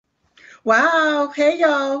Wow. Hey,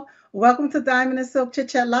 y'all. Welcome to Diamond and Silk Chit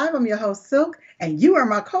Chat Live. I'm your host, Silk, and you are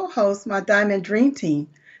my co host, my Diamond Dream Team.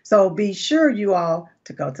 So be sure, you all,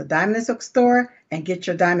 to go to Diamond and Silk store and get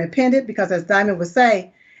your diamond pendant because, as Diamond would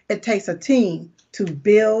say, it takes a team to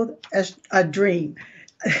build a dream.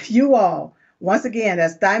 You all, once again,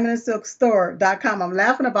 that's diamondandsilkstore.com. I'm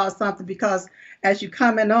laughing about something because as you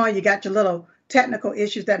comment on, you got your little technical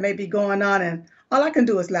issues that may be going on, and all I can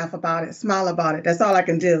do is laugh about it, smile about it. That's all I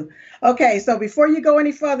can do. Okay, so before you go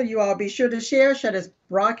any further, you all be sure to share this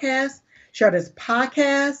broadcast, share this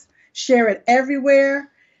podcast, share it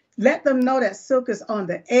everywhere. Let them know that Silk is on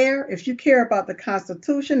the air. If you care about the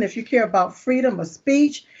Constitution, if you care about freedom of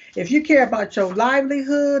speech, if you care about your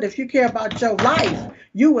livelihood, if you care about your life,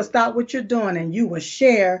 you will stop what you're doing and you will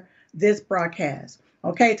share this broadcast.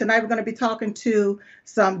 Okay, tonight we're going to be talking to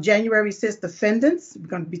some January 6th defendants. We're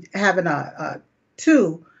going to be having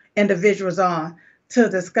two individuals on to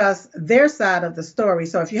discuss their side of the story.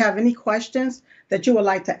 So if you have any questions that you would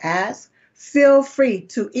like to ask, feel free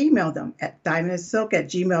to email them at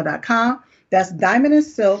diamondandsilk@gmail.com. That's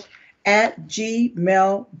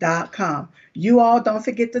diamondandsilk@gmail.com. You all don't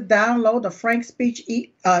forget to download the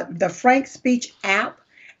Frank Speech app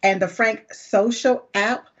and the Frank Social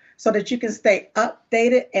app so that you can stay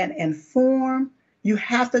updated and informed. You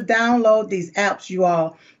have to download these apps, you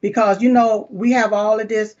all, because we have all of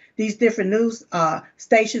these different news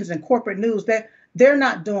stations and corporate news. They're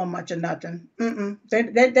not doing much of nothing.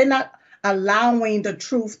 They're not allowing the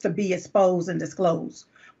truth to be exposed and disclosed.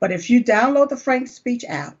 But if you download the Frank Speech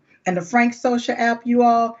app and the Frank Social app, you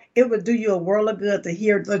all, it would do you a world of good to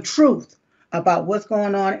hear the truth about what's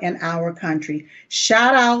going on in our country.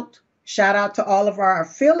 Shout out to all of our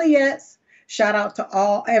affiliates. Shout out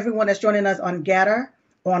to everyone that's joining us on Getter,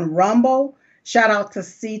 on Rumble. Shout out to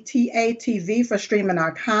CTA TV for streaming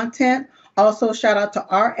our content. Also, shout out to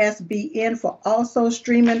RSBN for also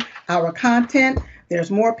streaming our content.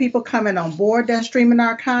 There's more people coming on board that's streaming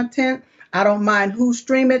our content. I don't mind who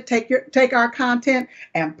stream it. Take our content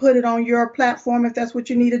and put it on your platform if that's what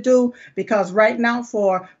you need to do. Because right now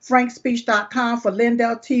for frankspeech.com, for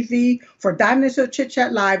Lindell TV, for Diamond and Silk Chit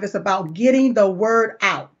Chat Live, it's about getting the word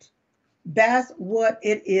out. That's what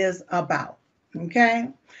it is about. Okay.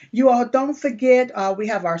 You all don't forget, we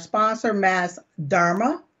have our sponsor, Mass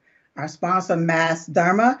Derma. Our sponsor, Mass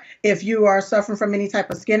Derma. If you are suffering from any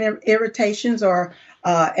type of skin irritations or,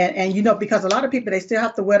 because a lot of people, they still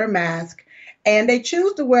have to wear their mask and they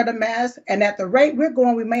choose to wear the mask. And at the rate we're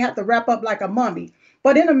going, we may have to wrap up like a mummy.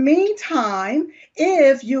 But in the meantime,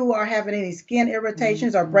 if you are having any skin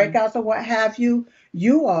irritations or breakouts or what have you,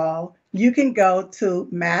 you can go to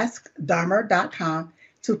maskderma.com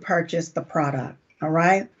to purchase the product. All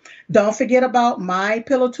right. Don't forget about My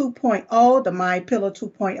Pillow 2.0, the My Pillow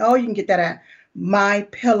 2.0. You can get that at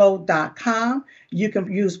mypillow.com. You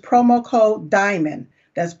can use promo code DIAMOND.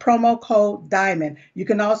 That's promo code DIAMOND. You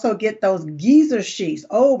can also get those Geezer sheets.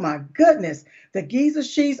 Oh my goodness. The Geezer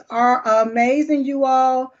sheets are amazing, you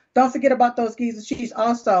all. Don't forget about those Geezer sheets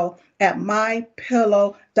also at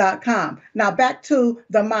mypillow.com. Now back to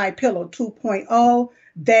the My Pillow 2.0.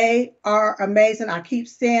 They are amazing. I keep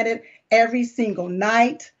saying it every single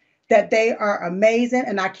night that they are amazing.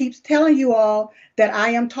 And I keep telling you all that I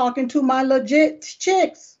am talking to my legit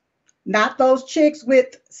chicks, not those chicks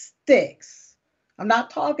with sticks. I'm not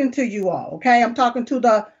talking to you all, okay? I'm talking to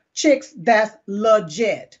the chicks that's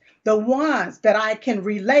legit, the ones that I can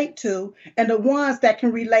relate to and the ones that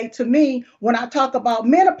can relate to me when I talk about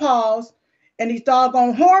menopause and these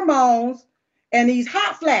doggone hormones and these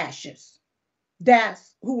hot flashes.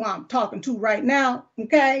 That's who I'm talking to right now,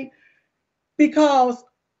 okay? Because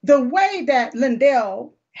the way that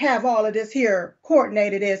Lindell have all of this here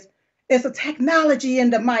coordinated is it's a technology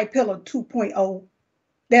in the My Pillow 2.0.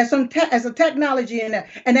 There's a technology in there,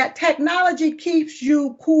 and that technology keeps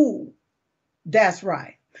you cool. That's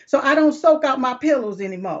right. So I don't soak out my pillows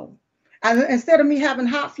anymore. Instead of me having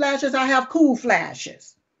hot flashes, I have cool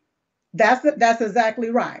flashes. That's exactly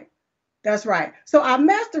right. That's right. So I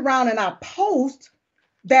messed around and I post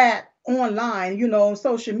that online, on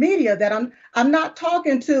social media, that I'm not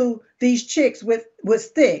talking to these chicks with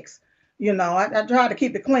sticks. I try to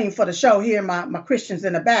keep it clean for the show here, my Christians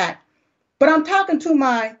in the back. But I'm talking to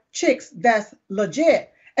my chicks that's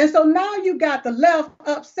legit. And so now you got the left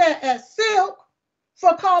upset at Silk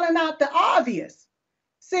for calling out the obvious.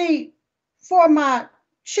 See, for my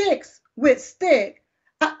chicks with stick,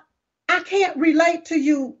 I can't relate to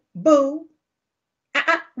you, boo.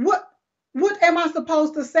 What am I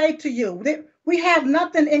supposed to say to you? We have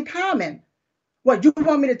nothing in common. What, you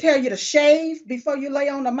want me to tell you to shave before you lay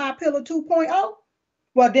on the My Pillow 2.0?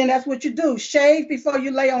 Well, then that's what you do. Shave before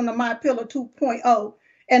you lay on the My Pillow 2.0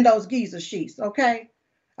 and those Giza sheets, okay?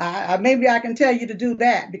 Maybe I can tell you to do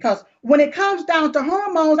that because when it comes down to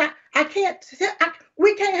hormones, I can't,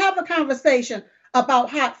 we can't have a conversation about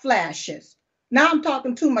hot flashes. Now I'm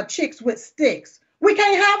talking to my chicks with sticks. We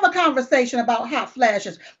can't have a conversation about hot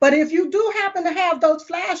flashes. But if you do happen to have those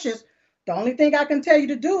flashes, the only thing I can tell you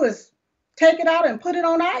to do is take it out and put it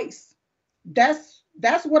on ice. That's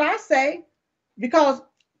what I say because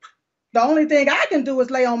the only thing I can do is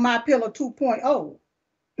lay on My Pillow 2.0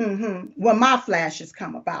 when my flashes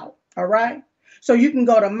come about. All right. So you can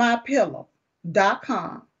go to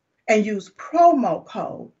mypillow.com and use promo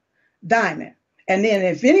code Diamond. And then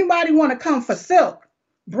if anybody want to come for silk,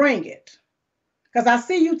 bring it. Because I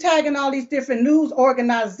see you tagging all these different news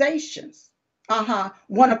organizations.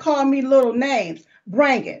 Want to call me little names.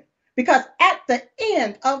 Bring it. Because at the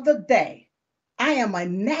end of the day, I am a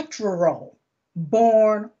natural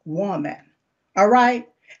born woman. All right.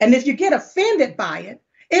 And if you get offended by it,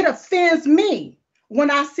 it offends me when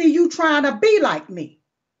I see you trying to be like me.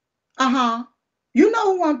 You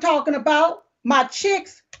know who I'm talking about. My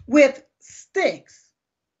chicks with sticks.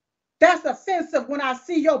 That's offensive when I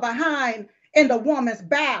see your behind in the woman's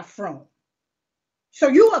bathroom. So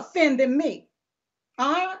you offending me.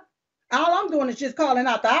 All I'm doing is just calling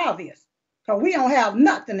out the obvious. Because we don't have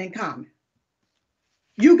nothing in common.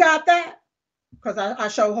 You got that? Because I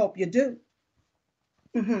sure hope you do.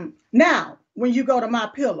 Now, when you go to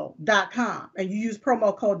mypillow.com and you use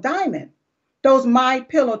promo code Diamond, those My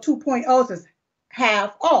Pillow 2.0s is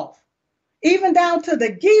half off. Even down to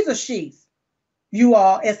the Giza sheets, you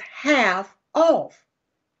all, is half off.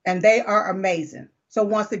 And they are amazing. So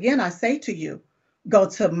once again, I say to you, go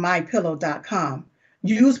to mypillow.com,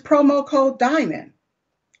 use promo code Diamond,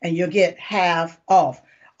 and you'll get half off.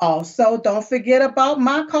 Also, don't forget about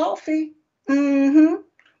my coffee.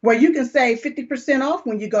 Where you can save 50% off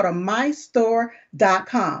when you go to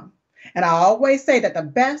mystore.com. And I always say that the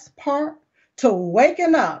best part to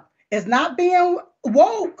waking up is not being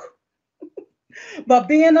woke, but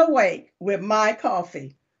being awake with my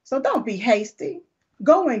coffee. So don't be hasty.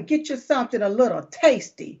 Go and get you something a little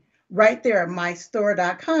tasty right there at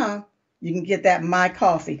mystore.com. You can get that My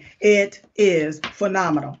Coffee. It is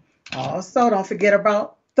phenomenal. Also, don't forget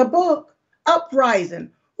about the book, Uprising.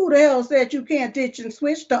 Who the hell said you can't ditch and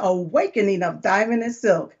switch? The Awakening of Diamond and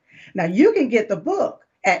Silk. Now, you can get the book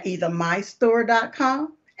at either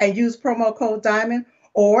mystore.com and use promo code Diamond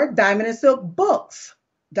or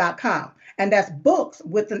diamondandsilkbooks.com. And that's books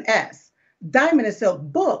with an S.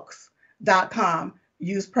 Diamondandsilkbooks.com.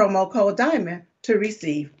 Use promo code Diamond to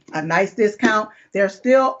receive a nice discount. They're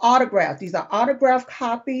still autographed. These are autographed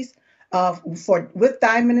copies with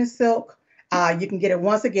Diamond and Silk. You can get it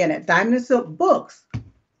once again at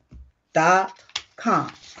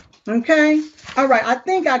diamondandsilkbooks.com. Okay. All right. I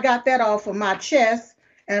think I got that off of my chest,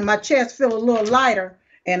 and my chest feel a little lighter.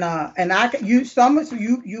 And you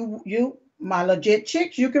my legit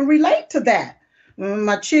chicks, you can relate to that.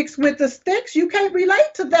 My chicks with the sticks, you can't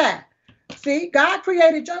relate to that. See, God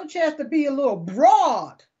created your chest to be a little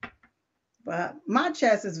broad, but my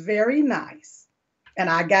chest is very nice, and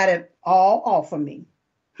I got it all off of me.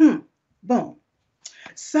 Boom.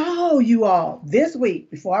 So you all, this week,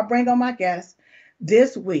 before I bring on my guests,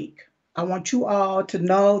 this week, I want you all to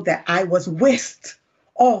know that I was whisked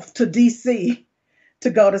off to DC to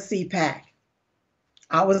go to CPAC.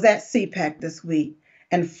 I was at CPAC this week.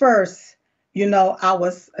 And first,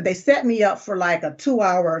 they set me up for like a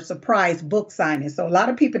 2-hour surprise book signing. So a lot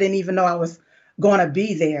of people didn't even know I was going to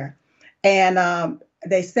be there. And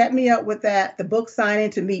they set me up with the book signing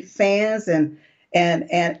to meet fans. And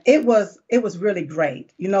it was really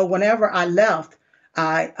great. Whenever I left,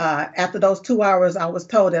 after those 2 hours, I was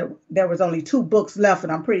told that there was only 2 books left.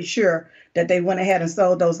 And I'm pretty sure that they went ahead and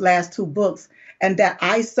sold those last 2 books, and that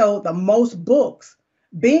I sold the most books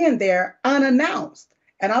being there unannounced.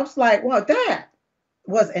 And I was like, well, that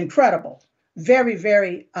was incredible. Very,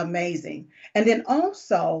 very amazing. And then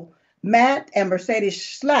also Matt and Mercedes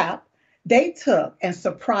Schlapp, they took and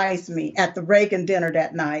surprised me at the Reagan dinner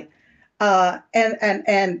that night.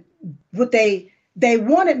 And what they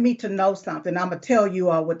wanted me to know something. I'm going to tell you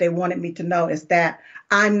all what they wanted me to know is that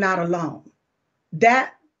I'm not alone.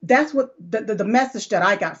 That's what the message that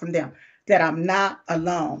I got from them, that I'm not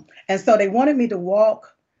alone. And so they wanted me to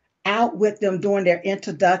walk out with them during their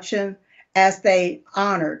introduction as they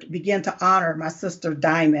began to honor my sister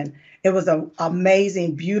Diamond. It was an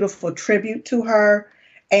amazing, beautiful tribute to her.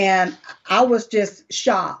 And I was just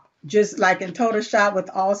shocked, just like in total shock,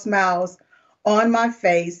 with all smiles on my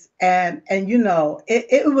face. And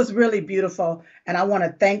it was really beautiful. And I want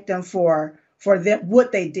to thank them for for them,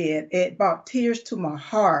 what they did. It brought tears to my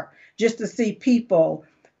heart just to see people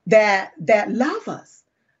that love us,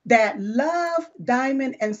 that love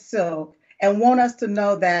Diamond and Silk, and want us to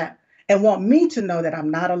know that, and want me to know that I'm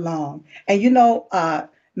not alone. And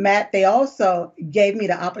Matt, they also gave me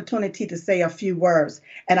the opportunity to say a few words,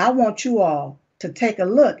 and I want you all to take a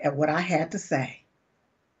look at what I had to say.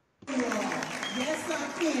 Yes, I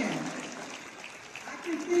can. I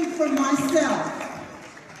can think for myself,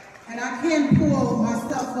 and I can pull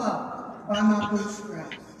myself up by my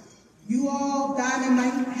bootstraps. You all,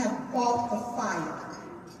 Dynamite, have fought the fire,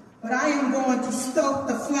 but I am going to stoke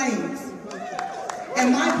the flames.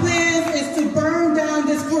 And my plan is to burn down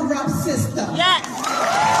this corrupt system. Yes.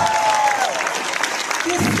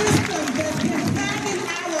 This system that's been plaguing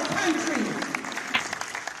our country.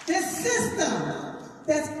 This system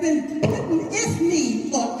that's been putting its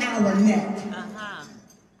knee on our neck.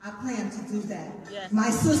 I plan to do that. Yes. My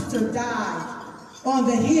sister died on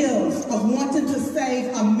the heels of wanting to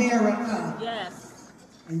save America. Yes.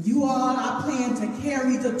 And you all, I plan to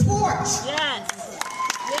carry the torch. Yes.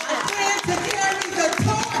 I plan to carry the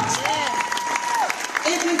torch. Yes.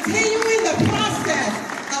 In continuing the process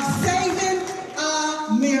of saving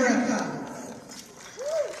America.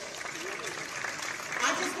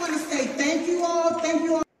 I just want to say thank you all. Thank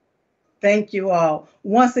you all. Thank you all.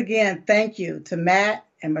 Once again, thank you to Matt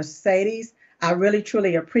and Mercedes. I really,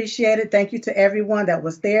 truly appreciate it. Thank you to everyone that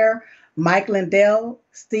was there. Mike Lindell,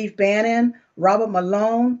 Steve Bannon, Robert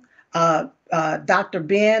Malone, Dr.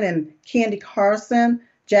 Ben and Candy Carson,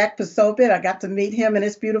 Jack Pasopit. I got to meet him and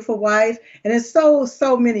his beautiful wife. And it's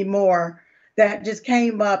so many more that just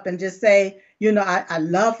came up and just say, I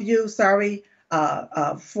love you. Sorry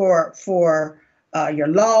for your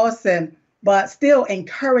loss, but still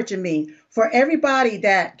encouraging me. For everybody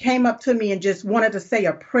that came up to me and just wanted to say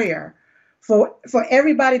a prayer, for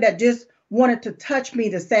everybody that just wanted to touch me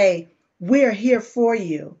to say, we're here for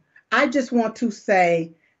you. I just want to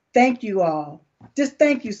say thank you all. Just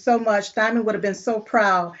thank you so much. Diamond would have been so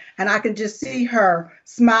proud, and I can just see her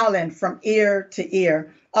smiling from ear to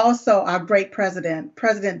ear. Also, our great President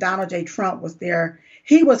Donald J. Trump was there.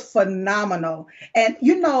 He was phenomenal. And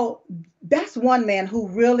that's one man who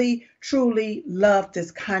really, truly loved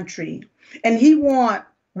this country. And he wants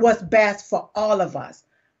what's best for all of us.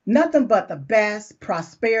 Nothing but the best,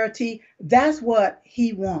 prosperity. That's what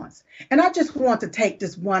he wants. And I just want to take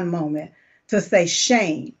this one moment to say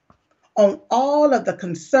shame on all of the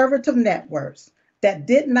conservative networks that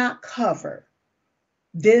did not cover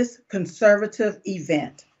this conservative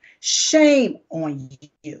event. Shame on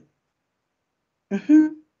you.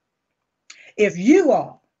 If you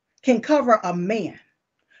all can cover a man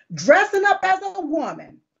dressing up as a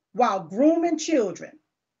woman while grooming children,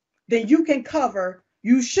 then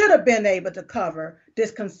you should have been able to cover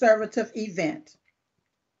this conservative event.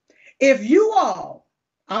 If you all,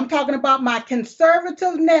 I'm talking about my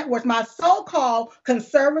conservative networks, my so-called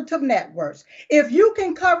conservative networks, if you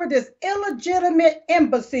can cover this illegitimate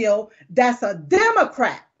imbecile that's a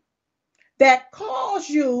Democrat that calls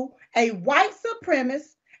you a white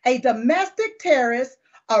supremacist, a domestic terrorist,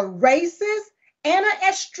 a racist, and an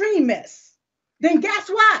extremist, then guess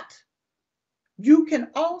what? You can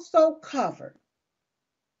also cover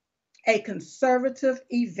a conservative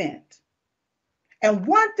event. And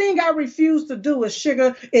one thing I refuse to do is to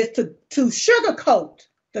sugarcoat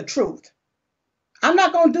the truth. I'm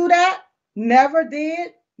not going to do that. Never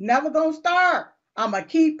did. Never going to start. I'm going to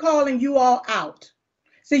keep calling you all out.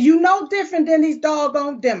 See, you no different than these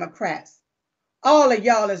doggone Democrats. All of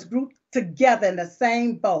y'all is grouped together in the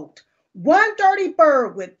same boat. One dirty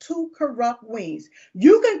bird with two corrupt wings.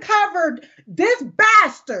 You can cover this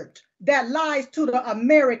bastard that lies to the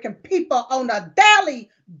American people on a daily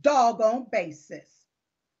doggone basis.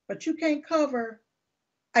 But you can't cover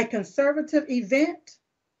a conservative event.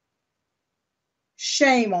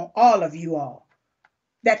 Shame on all of you all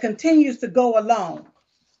that continues to go along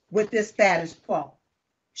with this status quo.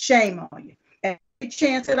 Shame on you. And every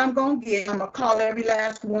chance that I'm going to get, I'm going to call every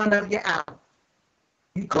last one of you out.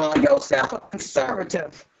 You call yourself a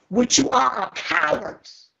conservative, which you are a coward.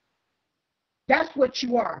 That's what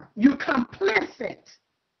you are. You're complicit.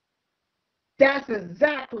 That's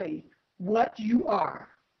exactly what you are.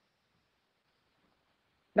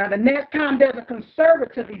 Now, the next time there's a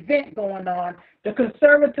conservative event going on, the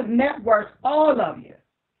conservative networks, all of you,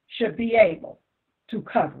 should be able to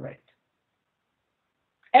cover it.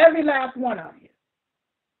 Every last one of you.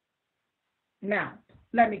 Now,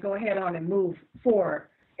 let me go ahead on and move forward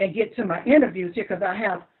and get to my interviews here, because I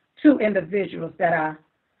have two individuals that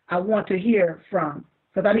I want to hear from,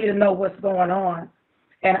 because I need to know what's going on.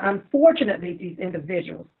 And unfortunately, these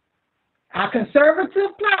individuals, Our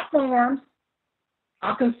conservative platforms,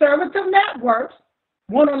 our conservative networks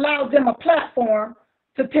won't allow them a platform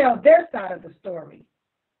to tell their side of the story,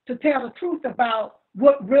 to tell the truth about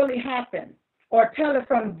what really happened, or tell it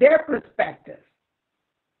from their perspective.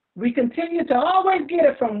 We continue to always get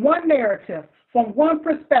it from one narrative, from one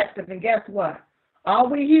perspective, and guess what? All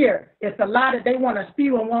we hear is a lie that they want to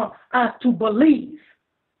spew and want us to believe.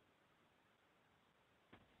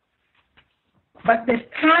 But it's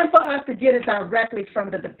time for us to get it directly from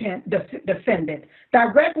the defendant,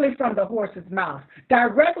 directly from the horse's mouth,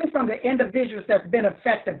 directly from the individuals that's been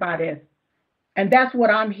affected by this. And that's what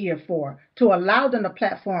I'm here for, to allow them the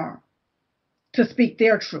platform to speak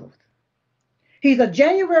their truth. He's a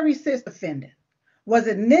January 6th defendant, was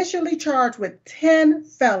initially charged with 10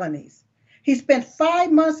 felonies. He spent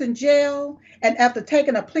 5 months in jail, and after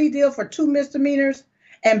taking a plea deal for 2 misdemeanors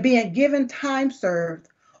and being given time served,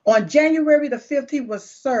 on January the 5th, he was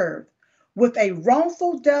served with a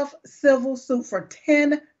wrongful death civil suit for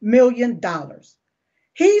 $10 million.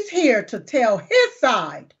 He's here to tell his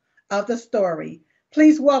side of the story.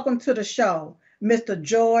 Please welcome to the show, Mr.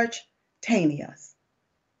 George Tanius.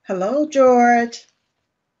 Hello, George.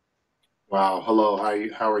 Wow. Hello.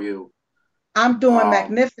 How are you? I'm doing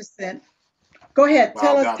magnificent. Go ahead.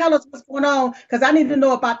 Tell us what's going on, because I need to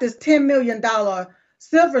know about this $10 million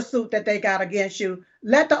silver suit that they got against you.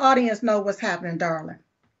 Let the audience know what's happening, darling.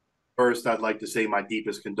 First, I'd like to say my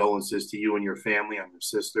deepest condolences to you and your family and your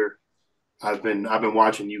sister. I've been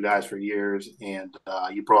watching you guys for years, and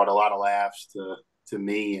you brought a lot of laughs to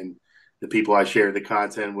me and the people I shared the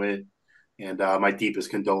content with. And my deepest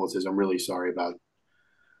condolences. I'm really sorry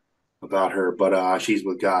about her, but she's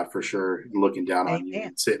with God for sure, looking down on you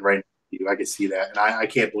and sitting right next to you. I can see that, and I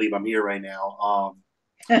can't believe I'm here right now.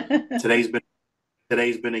 Today's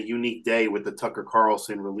been a unique day with the Tucker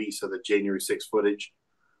Carlson release of the January 6th footage.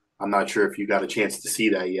 I'm not sure if you got a chance to see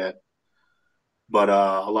that yet, but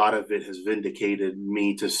a lot of it has vindicated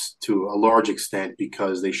me to a large extent,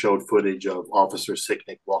 because they showed footage of Officer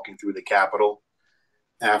Sicknick walking through the Capitol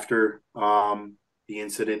after the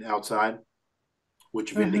incident outside,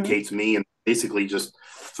 which vindicates me and basically just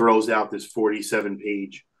throws out this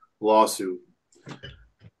 47-page lawsuit.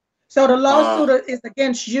 So the lawsuit is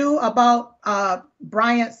against you about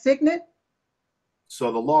Bryant Sicknick?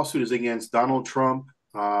 So the lawsuit is against Donald Trump,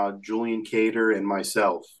 Julian Cater, and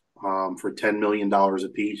myself for $10 million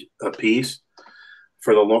apiece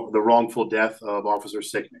for the wrongful death of Officer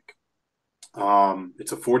Sicknick.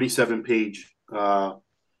 It's a 47-page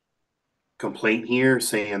complaint here,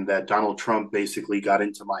 saying that Donald Trump basically got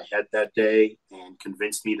into my head that day and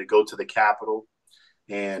convinced me to go to the Capitol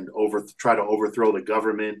and try to overthrow the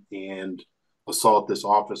government and assault this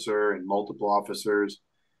officer and multiple officers.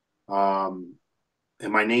 And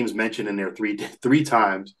my name's mentioned in there three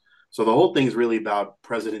times. So the whole thing is really about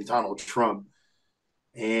President Donald Trump.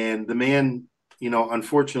 And the man,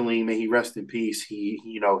 unfortunately, may he rest in peace,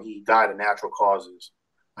 he died of natural causes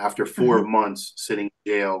after 4 months sitting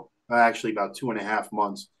in jail. Actually, about 2.5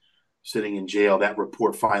 months sitting in jail. That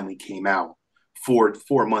report finally came out 4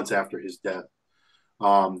 months after his death,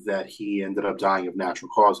 that he ended up dying of natural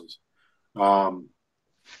causes. I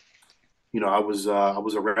was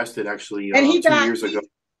arrested actually and he 2 died, years ago.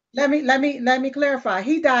 Let me clarify.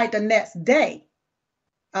 He died the next day,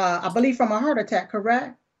 I believe, from a heart attack.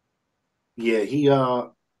 Correct? Yeah,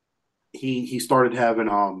 he started having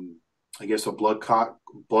I guess blood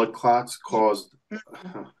clots caused.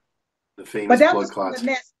 The famous but that blood was clots. The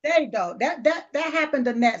next day, though. That happened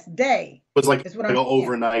the next day. It was like an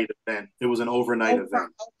overnight event. It was an overnight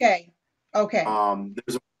event. Okay.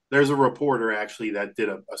 There's a reporter actually that did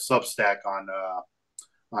a Substack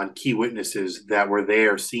on key witnesses that were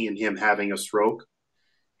there seeing him having a stroke,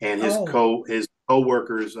 and his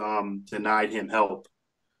co-workers denied him help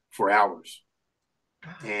for hours,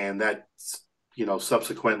 and that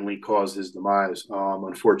subsequently caused his demise,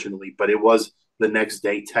 unfortunately. But it was the next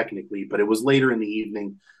day technically, but it was later in the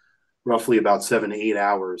evening, roughly about 7 to 8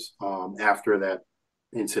 hours after that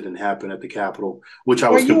incident happened at the Capitol, which I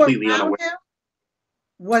was completely unaware. I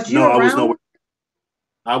was nowhere.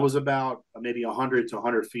 I was about maybe 100 to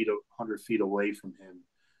 100 feet away from him,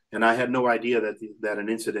 and I had no idea that an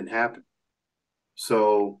incident happened.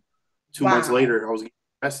 So 2 months later, I was getting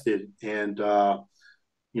arrested, and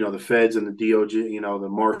the feds and the DOJ, the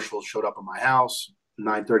marshals showed up at my house.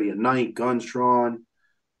 9:30 at night, guns drawn,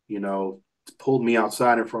 pulled me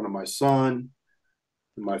outside in front of my son,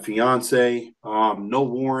 my fiance. No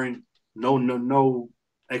warrant, no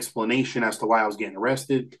explanation as to why I was getting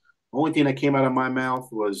arrested. The only thing that came out of my mouth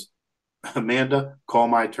was, "Amanda, call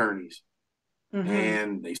my attorneys." Mm-hmm.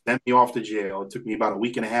 and they sent me off to jail. It took me about a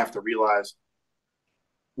week and a half to realize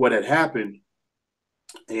what had happened,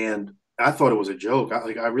 and I thought it was a joke.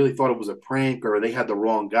 I really thought it was a prank, or they had the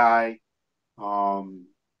wrong guy. Um,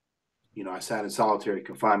 I sat in solitary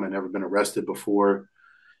confinement, never been arrested before,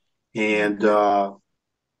 and Okay.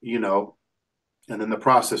 you know, and then the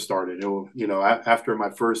process started. After my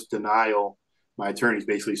first denial, my attorneys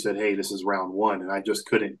basically said, "Hey, this is round one," and I just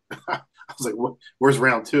couldn't. I was like, Where's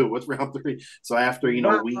round two? What's round three?" So after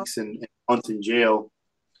Wow. weeks and months in jail,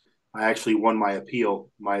 I actually won my appeal.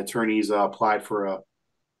 My attorneys applied for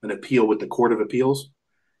an appeal with the Court of Appeals,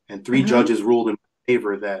 and three Mm-hmm. judges ruled in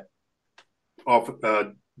favor that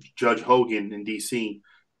Judge Hogan in D.C.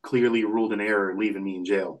 clearly ruled an error leaving me in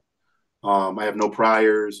jail. I have no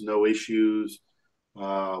priors, no issues.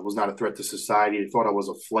 Was not a threat to society. They thought I was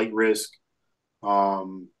a flight risk.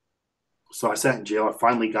 Um, so I sat in jail. I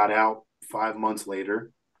finally got out 5 months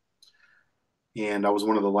later, and I was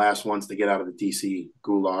one of the last ones to get out of the DC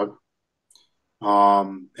gulag.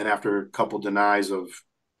 And after a couple denies of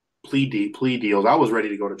plea deals, I was ready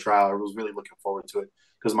to go to trial. I was really looking forward to it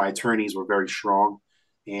because my attorneys were very strong,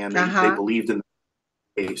 and they Uh-huh. believed in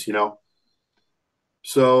the case.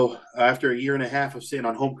 So after a year and a half of sitting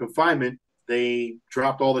on home confinement, they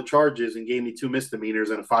dropped all the charges and gave me two misdemeanors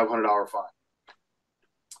and a $500 fine.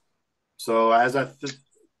 So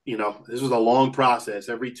this was a long process.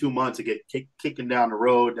 Every 2 months, I get kicking down the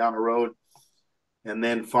road, and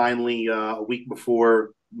then finally, a week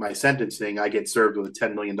before my sentencing, I get served with a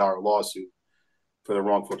 $10 million lawsuit for the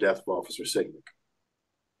wrongful death of Officer Signick.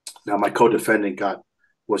 Now, my co-defendant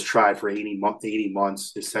was tried for 80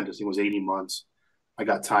 months. His sentencing was 80 months. I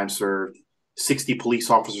got time served. 60 police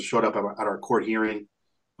officers showed up at our court hearing,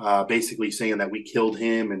 basically saying that we killed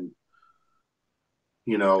him, and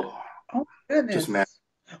you know, Oh, just mad.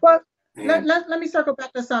 goodness. Well, let, And let, let me circle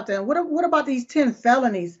back to something. What about these 10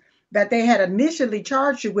 felonies that they had initially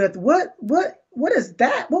charged you with? What is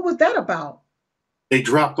that? What was that about? they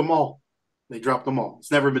dropped them all. They dropped them all.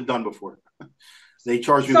 It's never been done before. They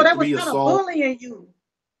charged me So with that was three kind of assaults. bullying you,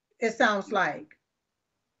 it sounds like.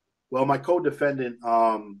 Well, my co-defendant,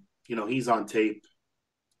 he's on tape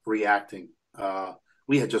reacting.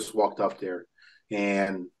 We had just walked up there,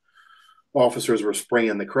 and officers were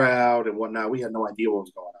spraying the crowd and whatnot. We had no idea what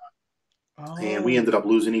was going on, and we Oh. ended up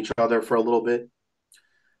losing each other for a little bit.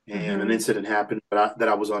 And an Mm-hmm. incident happened that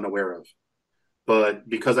I was unaware of. But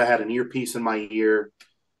because I had an earpiece in my ear,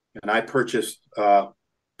 and I purchased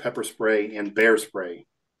pepper spray and bear spray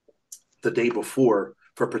the day before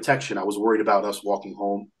for protection, I was worried about us walking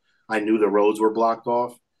home. I knew the roads were blocked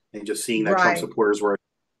off, and just seeing that Trump Right. supporters were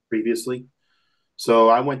previously. So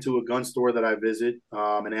I went to a gun store that I visit,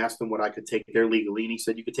 and asked them what I could take there legally, and he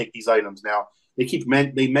said you could take these items. Now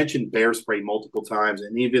they mentioned bear spray multiple times,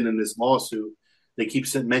 and even in this lawsuit, they keep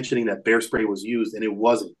mentioning that bear spray was used, and it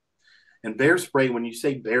wasn't. And bear spray, when you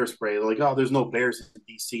say bear spray, they're like, oh, there's no bears in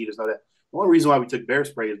DC. There's no that. The only reason why we took bear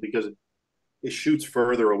spray is because it shoots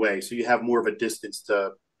further away, so you have more of a distance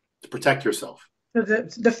to protect yourself. To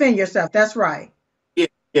defend yourself. That's right. Yeah,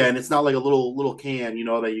 yeah, and it's not like a little can,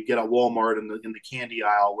 that you get at Walmart in the candy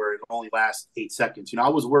aisle where it only lasts 8 seconds. I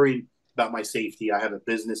was worried about my safety. I had a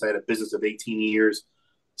business. I had a business of 18 years,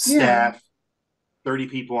 Yeah. staff, 30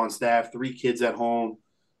 people on staff, three kids at home,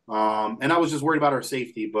 and I was just worried about our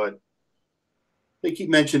safety. But they keep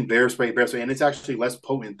mentioning bear spray, and it's actually less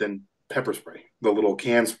potent than pepper spray, the little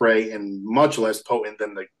can spray, and much less potent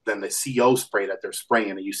than the CO spray that they're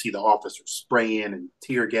spraying. And you see the officers spraying and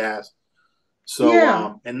tear gas. So,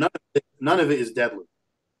 Yeah. and none of it is deadly.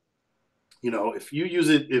 If you use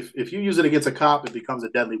it, if you use it against a cop, it becomes a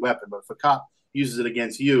deadly weapon. But if a cop uses it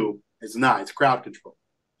against you, it's not. It's crowd control.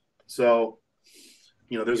 So,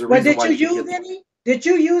 there's a Well, reason did why you you should use get. any? Did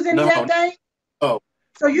you use any No, that day? no,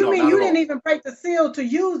 So you no, mean not you at didn't all. even break the seal to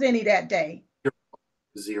use any that day?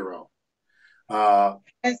 Zero. Uh,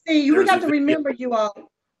 And see, we there's a got to video. remember, you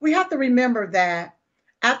all, we have to remember that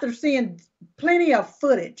after seeing plenty of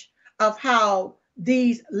footage of how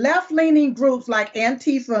these left-leaning groups like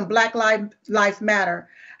Antifa and Black Lives Matter,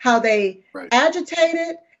 how they Right,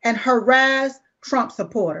 agitated and harassed Trump right,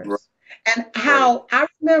 supporters. And right, how I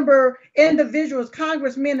remember individuals,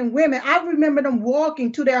 congressmen and women, I remember them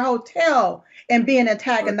walking to their hotel and being right.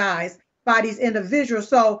 antagonized by these individuals.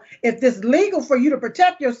 So if it's legal for you to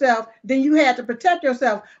protect yourself, then you had to protect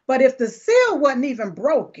yourself. But if the seal wasn't even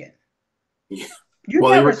broken, Yeah. you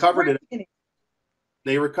Well, never sprayed any.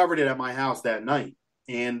 they recovered it at my house that night,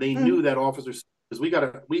 and they Mhm. knew that officers,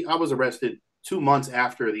 because I was arrested 2 months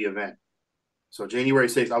after the event. So January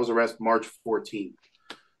 6th, I was arrested March 14th.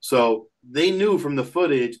 So they knew from the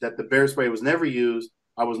footage that the bear spray was never used.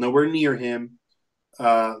 I was nowhere near him.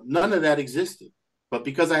 none of that existed. But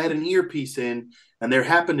because I had an earpiece in, and there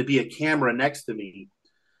happened to be a camera next to me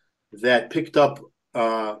that picked up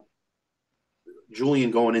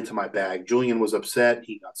Julian going into my bag. Julian was upset.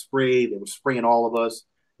 He got sprayed. They were spraying all of us.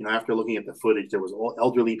 After looking at the footage, there was all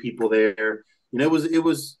elderly people there. It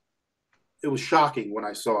was shocking when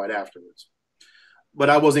I saw it afterwards. But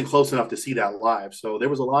I wasn't close enough to see that live. So there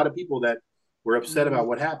was a lot of people that were upset about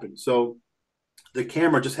what happened. So the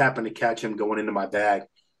camera just happened to catch him going into my bag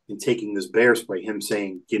and taking this bear spray, him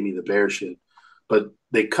saying, "Give me the bear shit." But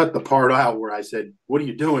they cut the part out where I said, "What are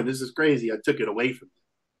you doing? This is crazy." I took it away from him.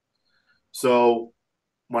 So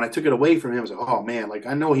when I took it away from him, I was like, "Oh man, like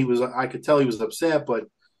I could tell he was upset, but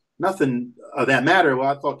nothing of that matter." Well,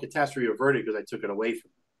 I thought catastrophe averted because I took it away from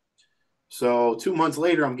him. So 2 months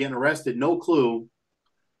later, I'm getting arrested. No clue.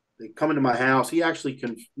 They come into my house. He actually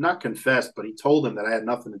not confessed, but he told them that I had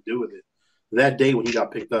nothing to do with it. That day when he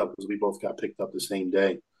got picked up, because we both got picked up the same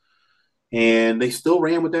day. And they still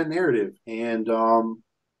ran with that narrative. And, I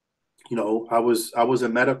was a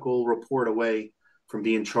medical report away from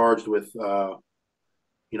being charged with, a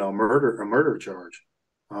murder charge.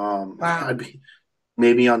 Wow. I'd be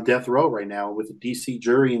maybe on death row right now with a DC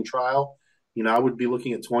jury and trial. I would be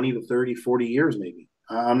looking at 20 to 30, 40 years maybe.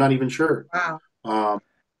 I'm not even sure. Wow.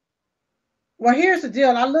 Well, here's the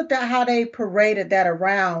deal. I looked at how they paraded that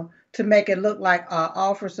around to make it look like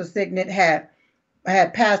Officer Signet had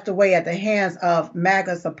passed away at the hands of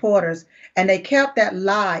MAGA supporters, and they kept that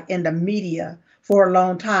lie in the media for a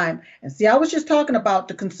long time. And see, I was just talking about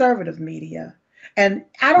the conservative media, and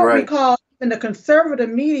I don't recall in the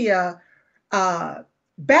conservative media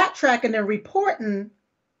backtracking and reporting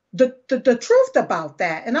the truth about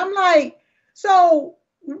that. And I'm like, so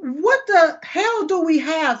what the hell do we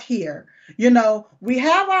have here? We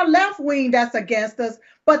have our left wing that's against us,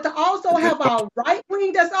 but to also have our right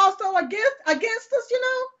wing that's also against us.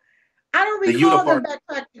 I don't recall them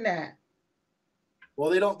backtracking that. Well,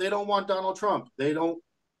 they don't want Donald Trump. They don't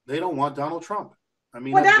want Donald Trump. I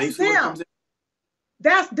mean, well, that's them.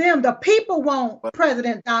 That's them. The people want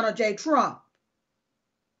President Donald J. Trump.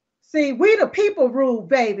 See, we the people rule,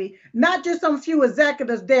 baby, not just some few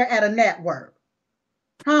executives there at a network.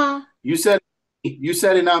 Huh? You said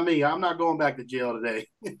it, not me. I'm not going back to jail today.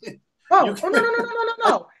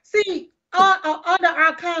 No. See, under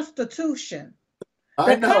our Constitution,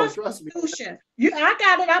 I know, trust me. I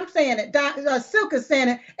got it. I'm saying it. Silk is saying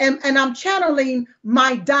it, and I'm channeling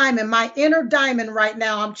my diamond, my inner diamond right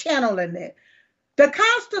now. I'm channeling it. The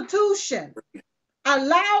Constitution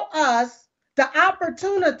allow us the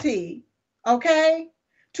opportunity, okay,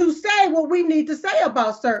 to say what we need to say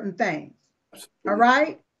about certain things. All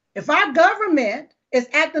right. If our government is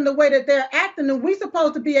acting the way that they're acting, then we're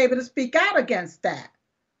supposed to be able to speak out against that.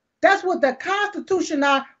 That's what the Constitution,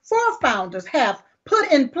 our forefathers have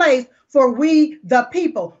put in place for we the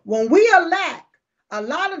people. When we elect a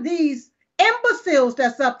lot of these imbeciles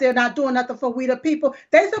that's up there not doing nothing for we the people,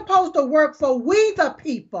 they're supposed to work for we the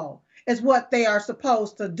people is what they are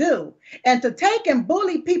supposed to do. And to take and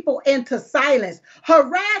bully people into silence,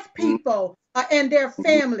 harass people and their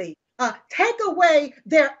family, take away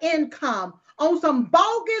their income on some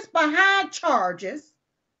bogus behind charges,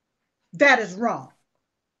 that is wrong.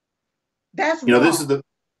 That's wrong.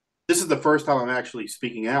 This is the first time I'm actually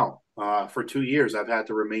speaking out. For 2 years, I've had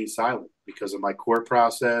to remain silent because of my court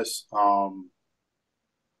process. I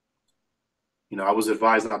was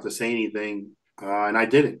advised not to say anything, and I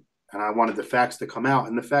didn't. And I wanted the facts to come out,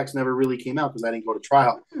 and the facts never really came out because I didn't go to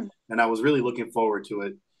trial. And I was really looking forward to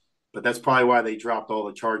it. But that's probably why they dropped all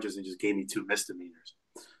the charges and just gave me 2 misdemeanors.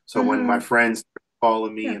 So when my friends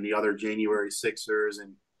calling me and the other January 6ers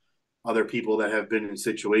and other people that have been in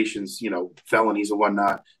situations, felonies and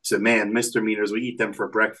whatnot, said, man, misdemeanors, we eat them for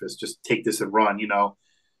breakfast. Just take this and run,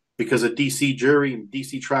 because a DC jury and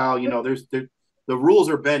DC trial, the rules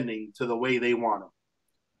are bending to the way they want them.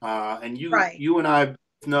 And you and I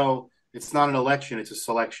know it's not an election, it's a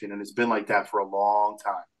selection. And it's been like that for a long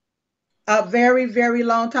time. A very, very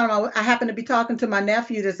long time. I happened to be talking to my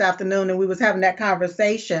nephew this afternoon, and we was having that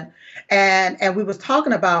conversation, and we was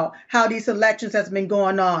talking about how these elections has been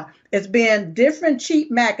going on. It's been different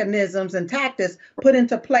cheap mechanisms and tactics put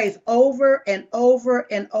into place over and over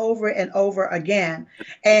and over and over again.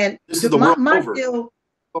 And this is the world over.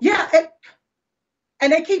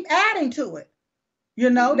 And they keep adding to it.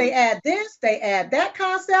 They add this, they add that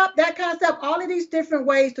concept, all of these different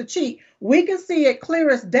ways to cheat. We can see it clear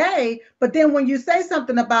as day, but then when you say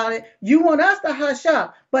something about it, you want us to hush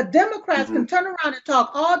up. But Democrats can turn around and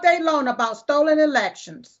talk all day long about stolen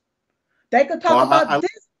elections. They could talk about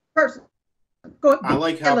this person. I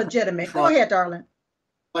like how illegitimate. Go ahead, darling.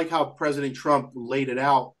 like how President Trump laid it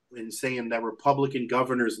out in saying that Republican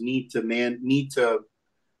governors need to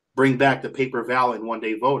bring back the paper ballot and 1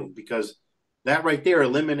 day voting, because that right there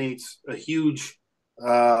eliminates a huge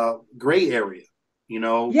gray area.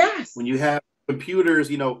 Yes. When you have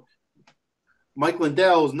computers, Mike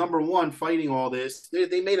Lindell is number one fighting all this.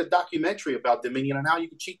 They made a documentary about Dominion and how you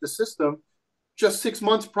can cheat the system just 6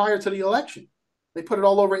 months prior to the election. They put it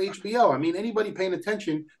all over HBO. I mean, anybody paying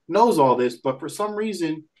attention knows all this, but for some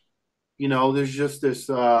reason, there's just this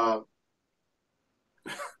this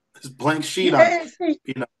blank sheet on.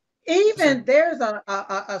 Even there's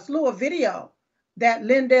a slew of video that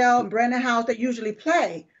Lindell and Brandon House that usually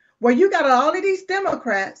play, where you got all of these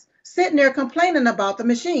Democrats sitting there complaining about the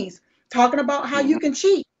machines, talking about how you can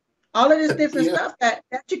cheat, all of this different stuff that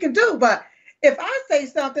you can do. But if I say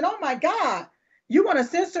something, oh my God, you want to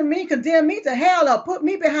censor me, condemn me to hell, or put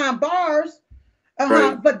me behind bars.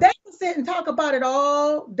 Right. But they can sit and talk about it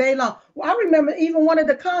all day long. Well, I remember even one of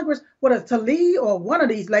the Congress, what is Tlaib or one of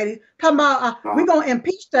these ladies, talking about we're going to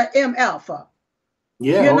impeach the ML for.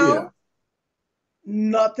 Yeah,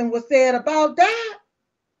 Nothing was said about that,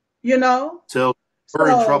 So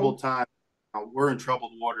we're in troubled times. We're in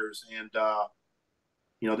troubled waters. And,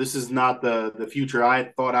 this is not the future I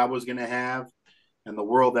thought I was going to have and the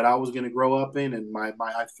world that I was going to grow up in. And I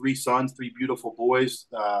have 3 sons, 3 beautiful boys,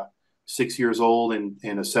 6 years old, and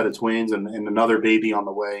a set of twins, and another baby on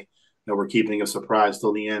the way that we're keeping a surprise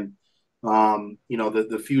till the end.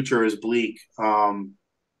 The future is bleak. I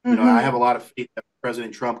have a lot of faith that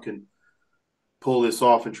President Trump can pull this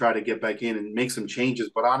off and try to get back in and make some changes.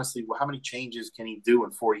 But honestly, how many changes can he do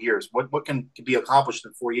in 4 years? What can be accomplished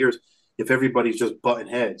in 4 years if everybody's just butting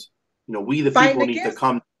heads? We the people need to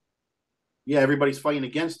come. Yeah, everybody's fighting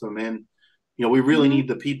against them, and we really need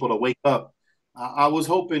the people to wake up. I was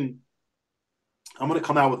hoping. I'm going to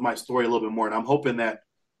come out with my story a little bit more, and I'm hoping that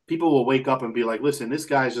people will wake up and be like, listen, this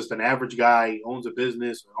guy's just an average guy. He owns a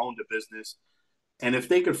business or owned a business. And if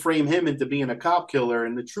they could frame him into being a cop killer,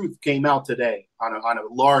 and the truth came out today on a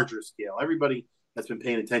larger scale, everybody that's been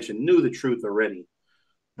paying attention knew the truth already.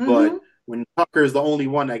 But when Tucker is the only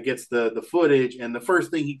one that gets the footage, and the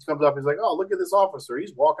first thing he comes up is like, oh, look at this officer.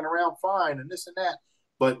 He's walking around fine and this and that.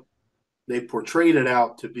 But they portrayed it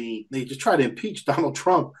out to be, they just try to impeach Donald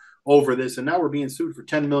Trump over this, and now we're being sued for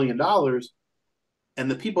 $10 million.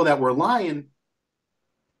 And the people that were lying,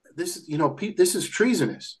 this is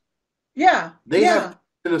treasonous. Yeah. They have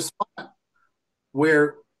in a spot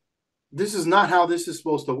where this is not how this is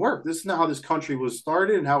supposed to work. This is not how this country was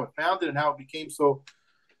started and how it founded and how it became so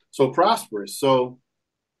prosperous. So,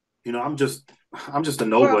 I'm just a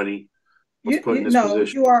nobody. You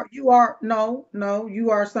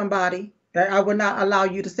are somebody. I would not allow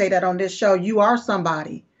you to say that on this show. You are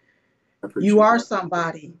somebody. You are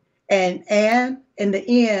somebody. And in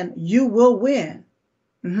the end, you will win.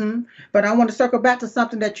 But I want to circle back to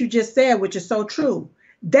something that you just said, which is so true.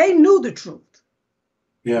 They knew the truth.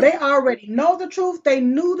 Yeah. They already know the truth. They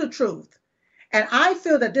knew the truth. And I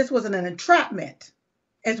feel that this was an entrapment,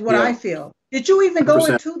 is what I feel. Did you even 100%. Go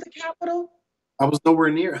into the Capitol? I was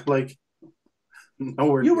nowhere near,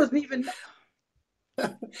 nowhere. You wasn't even.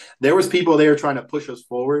 There was people there trying to push us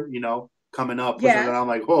forward, coming up. And I'm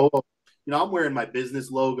like, whoa. I'm wearing my business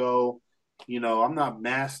logo. I'm not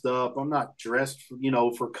masked up. I'm not dressed,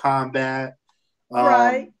 for combat.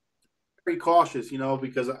 Right. Very cautious,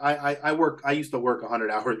 because I used to work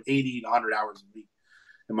 100 hours, 80 to 100 hours a week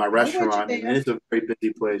in my restaurant, and it's a very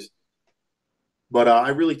busy place. But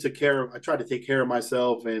I tried to take care of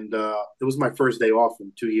myself, and it was my first day off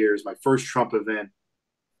in 2 years, my first Trump event.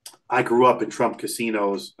 I grew up in Trump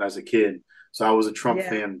casinos as a kid, so I was a Trump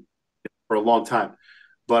fan for a long time.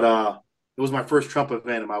 But it was my first Trump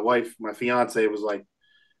event, and my fiance was like,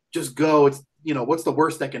 just go. It's, what's the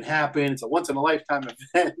worst that can happen? It's a once in a lifetime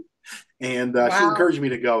event. And she encouraged me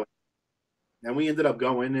to go. And we ended up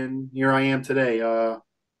going, and here I am today.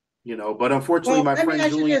 But unfortunately, my friend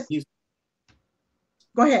Julian.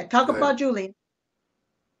 Go ahead. Talk about Julian.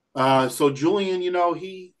 So Julian,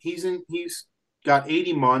 he's got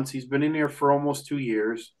 80 months. He's been in there for almost 2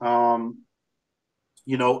 years. Other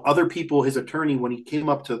people, his attorney, when he came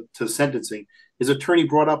up to sentencing, his attorney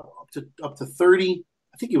brought up to 30,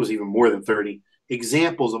 I think it was even more than 30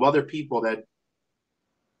 examples of other people that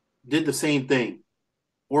did the same thing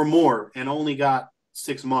or more and only got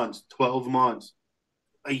 6 months, 12 months,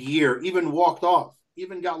 a year, even walked off,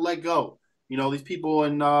 even got let go. These people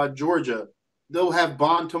in Georgia, they'll have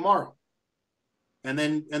bond tomorrow. And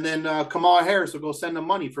then Kamala Harris will go send them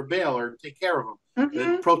money for bail or take care of them.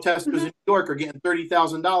 The protesters in New York are getting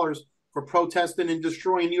 $30,000 for protesting and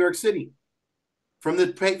destroying New York City. from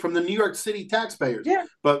the New York City taxpayers. Yeah.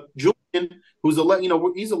 But Julian, who's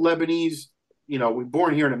he's a Lebanese, we're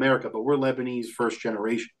born here in America, but we're Lebanese first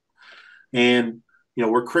generation. And,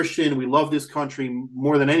 we're Christian. We love this country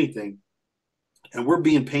more than anything. And we're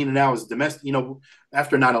being painted out as domestic.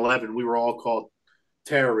 After 9/11, we were all called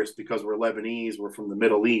terrorists because we're Lebanese. We're from the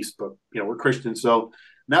Middle East, but, we're Christian. So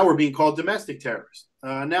now we're being called domestic terrorists.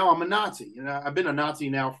 Now I'm a Nazi. I've been a Nazi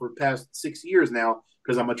now for the past 6 years now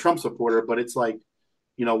because I'm a Trump supporter. But it's like,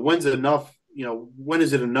 when's it enough? When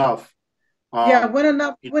is it enough?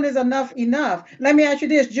 When is enough enough? Let me ask you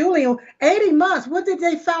this, Julian. 80 months. What did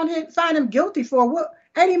they find him guilty for? What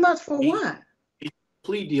 80 months for what?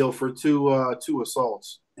 Plea deal for two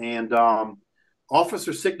assaults, and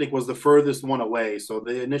Officer Sicknick was the furthest one away. So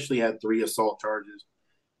they initially had 3 assault charges,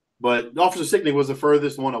 but Officer Sicknick was the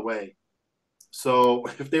furthest one away. So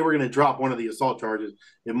if they were going to drop one of the assault charges,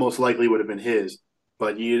 it most likely would have been his.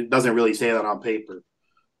 But it doesn't really say that on paper.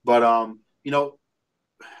 But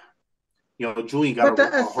Julian got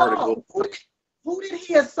a heart of gold. Who did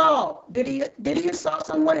he assault? Did he assault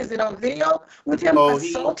someone? Is it on video with him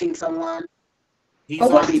assaulting someone? Or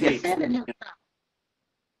was he defending himself?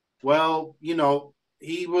 Well,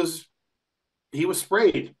 he was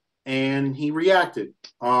sprayed and he reacted.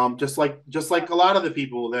 Just like a lot of the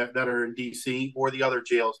people that are in DC or the other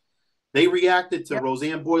jails, they reacted to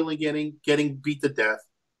Rosanne Boyland getting beat to death.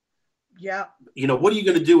 Yeah. What are you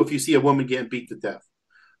going to do if you see a woman getting beat to death?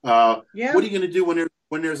 What are you going to do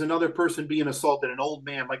when there's another person being assaulted, an old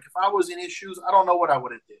man? Like if I was in his shoes, I don't know what I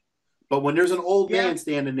would have did. But when there's an old man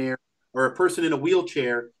standing there or a person in a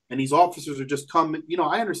wheelchair and these officers are just coming,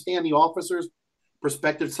 I understand the officers'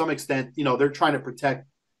 perspective to some extent. They're trying to protect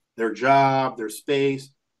their job, their space.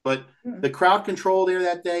 But the crowd control there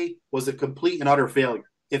that day was a complete and utter failure.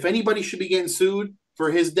 If anybody should be getting sued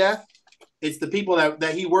for his death, it's the people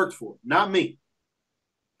that he worked for, not me.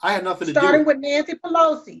 I had nothing to do. Starting with Nancy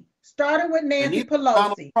Pelosi.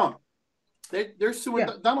 Donald Trump. They're suing.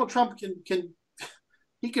 Yeah. Donald Trump can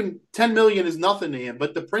 10 million is nothing to him.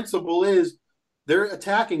 But the principle is they're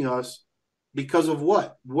attacking us because of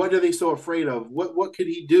what? What are they so afraid of? What could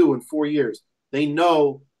he do in 4 years? They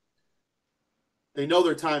know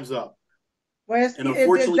their time's up. Well, and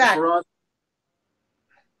unfortunately for us,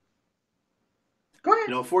 go ahead.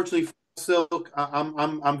 Unfortunately for Silk,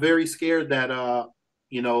 I'm very scared that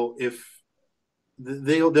if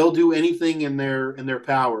they'll do anything in their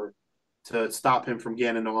power to stop him from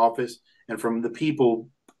getting into office and from the people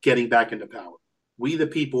getting back into power. We, the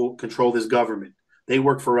people, control this government. They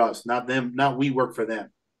work for us, not them, not we work for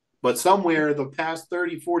them. But somewhere the past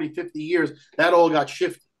 30, 40, 50 years, that all got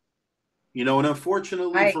shifted. And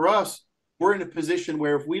unfortunately for us, we're in a position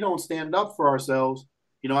where if we don't stand up for ourselves,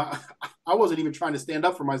 I wasn't even trying to stand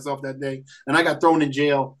up for myself that day, and I got thrown in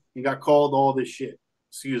jail and got called all this shit.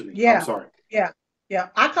 Excuse me. Yeah. I'm sorry. Yeah.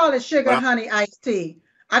 I call it sugar honey iced tea.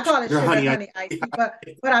 I call it sugar honey iced tea,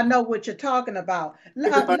 but I know what you're talking about.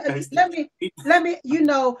 Let me.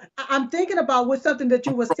 I'm thinking about what something that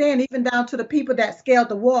you were saying, even down to the people that scaled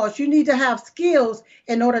the walls. You need to have skills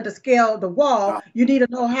in order to scale the wall. You need to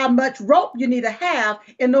know how much rope you need to have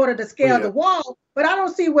in order to scale the wall. But I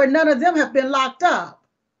don't see where none of them have been locked up.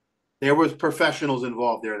 There was professionals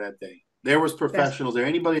involved there that day. There was professionals there.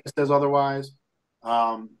 Anybody that says otherwise,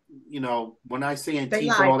 when I say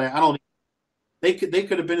Antifa and all that, I don't. They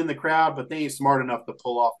could have been in the crowd, but they ain't smart enough to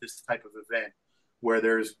pull off this type of event where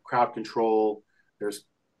there's crowd control, there's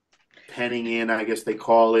penning in, I guess they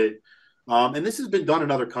call it, and this has been done in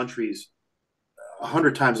other countries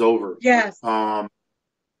 100 times over. Yes.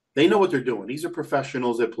 They know what they're doing. These are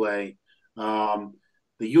professionals at play. The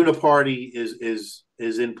Uniparty is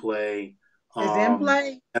in play. Is in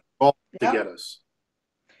play. And all to get us.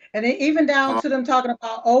 And even down to them talking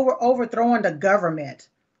about overthrowing the government.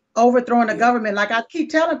 Overthrowing the government. Like I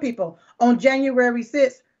keep telling people, on January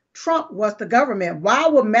 6th, Trump was the government. Why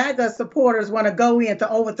would MAGA supporters want to go in to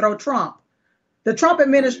overthrow Trump? The Trump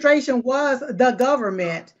administration was the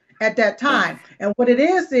government at that time. And what it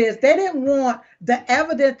is they didn't want the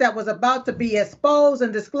evidence that was about to be exposed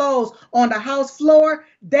and disclosed on the House floor.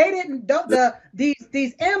 They didn't,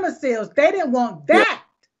 these imbeciles, they didn't want that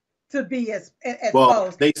to be exposed.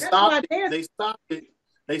 Well, they stopped it.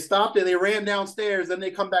 They stopped it. They ran downstairs. Then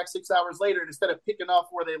they come back 6 hours later, and instead of picking up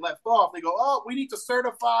where they left off, they go, "Oh, we need to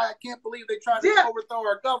certify. I can't believe they tried to overthrow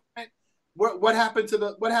our government." What happened to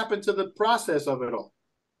the process of it all?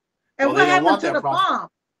 And what happened to the bomb?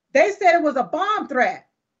 They said it was a bomb threat.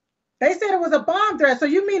 So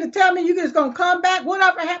you mean to tell me you just gonna come back?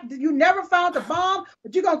 Whatever happened? You never found the bomb,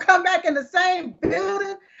 but you're gonna come back in the same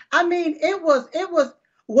building? I mean, it was.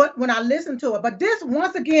 what when I listen to it. But this,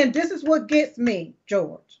 once again, this is what gets me,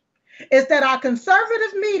 George, is that our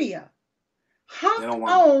conservative media They humped don't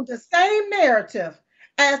want on the same narrative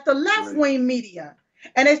as the left right. wing media.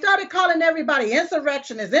 And they started calling everybody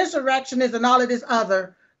insurrectionists, and all of this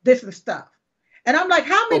other different stuff. And I'm like,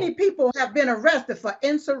 how Oh, many people have been arrested for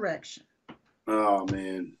insurrection? oh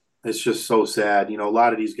man, it's just so sad. A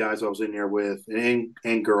lot of these guys I was in there with,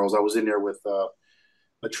 and girls, I was in there with a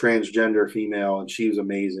transgender female, and she was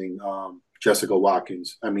amazing. Jessica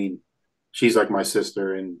Watkins. I mean, she's like my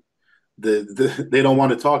sister, and they don't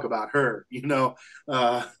want to talk about her.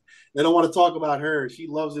 They don't want to talk about her. She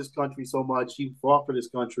loves this country so much. She fought for this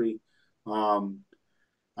country. Um,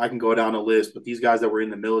 I can go down the list, but these guys that were in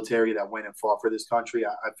the military that went and fought for this country,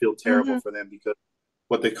 I feel terrible Mm-hmm. for them because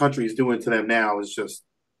what the country is doing to them now is just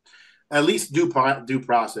at least due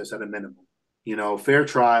process at a minimum. Fair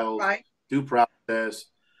trials, Right. due process.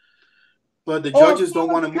 But the Or judges don't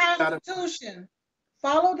follow want to the move out of. Constitution.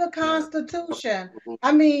 Follow the Yeah. Constitution.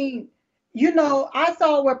 I mean, I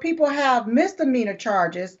saw where people have misdemeanor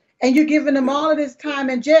charges and you're giving them Yeah. all of this time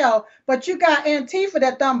in jail, but you got Antifa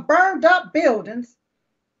that done burned up buildings,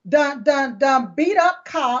 done beat up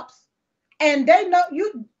cops, and they know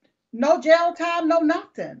you no jail time, no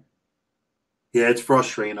nothing. Yeah, it's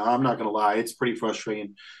frustrating. I'm not going to lie. It's pretty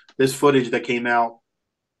frustrating. This footage that came out,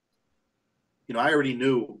 I already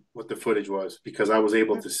knew what the footage was because I was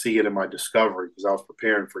able to see it in my discovery because I was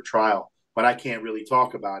preparing for trial. But I can't really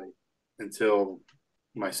talk about it until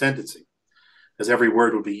my sentencing because every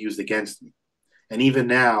word will be used against me. And even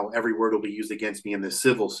now, every word will be used against me in this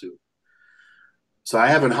civil suit. So I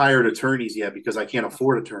haven't hired attorneys yet because I can't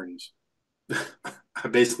afford attorneys. I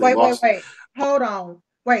basically lost. Wait. Hold on.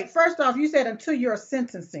 Wait, first off, you said until your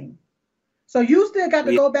sentencing. So you still got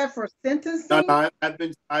to Yeah. go back for No, sentencing?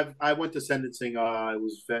 I went to sentencing. It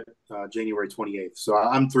was January 28th, so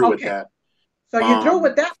I'm through with Okay. that. So you're through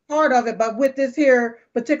with Um, that part of it, but with this here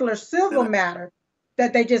particular civil and matter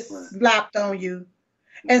that they just right, slapped on you.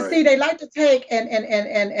 And right, see, they like to take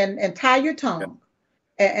and tie your yeah, tongue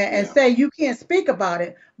and yeah, say you can't speak about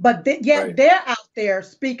it, but yet right. they're out there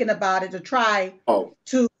speaking about it to try Oh,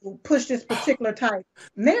 to push this particular type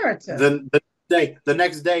narrative. the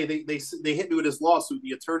next day, they hit me with this lawsuit.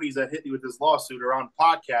 The attorneys that hit me with this lawsuit are on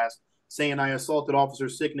podcast saying I assaulted Officer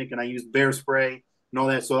Sicknick and I used bear spray and all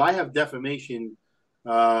that. So I have defamation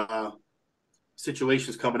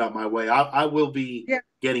situations coming up my way. I will be Yeah.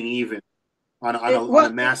 getting even on Well,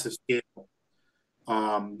 a massive scale.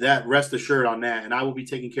 That rest assured on that, and I will be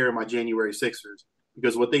taking care of my January Sixers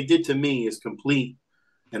because what they did to me is complete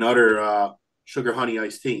and utter sugar honey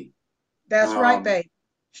iced tea. that's right, Um, babe.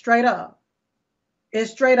 Straight up.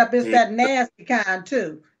 It's straight up. It's and that nasty kind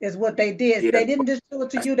too, is what they did. yeah, They didn't just do it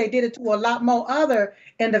to you, they did it to a lot more other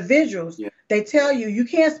individuals. yeah, They tell you, you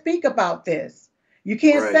can't speak about this. You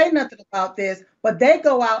can't right. say nothing about this, but they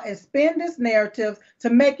go out and spin this narrative to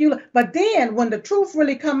make you. But then when the truth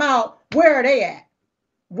really come out, where are they at?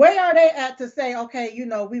 Where are they at to say, okay,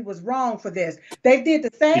 we was wrong for this? They did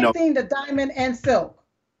the You same know, thing to Diamond and Silk.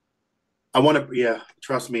 I want to. Yeah,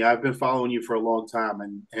 trust me, I've been following you for a long time,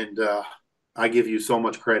 and I give you so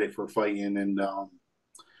much credit for fighting. And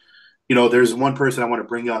there's one person I want to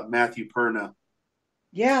bring up, Matthew Perna.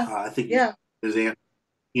 Yeah, I think yeah, his aunt.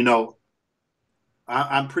 You know,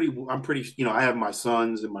 I'm pretty. I have my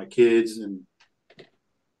sons and my kids, and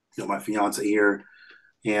my fiance here,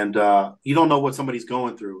 and you don't know what somebody's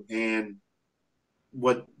going through, and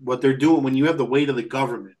what they're doing when you have the weight of the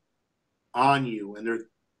government on you, and they're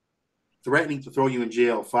threatening to throw you in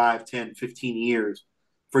jail 5, 10, 15 years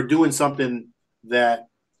for doing something that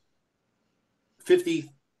 50,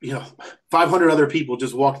 500 other people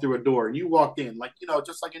just walked through a door and you walked in like,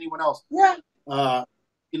 just like anyone else. yeah.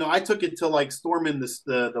 I took it to like storming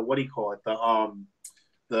the what do you call it?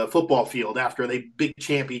 The football field after a big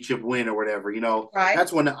championship win or whatever, Right.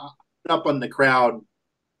 that's when I went up on the crowd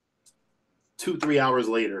 2-3 hours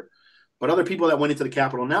later. But other people that went into the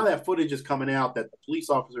Capitol, now that footage is coming out that the police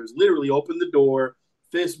officers literally opened the door,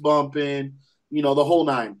 fist bumping, the whole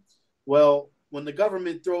nine. Well, when the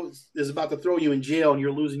government is about to throw you in jail and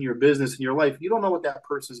you're losing your business and your life, you don't know what that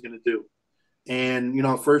person is going to do. And,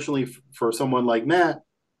 unfortunately for someone like Matt,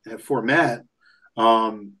 he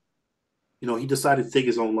decided to take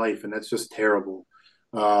his own life, and that's just terrible.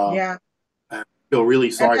 Yeah. I feel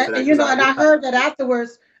really sorry for that. And I heard that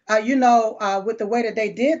afterwards, with the way that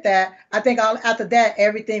they did that, I think after that,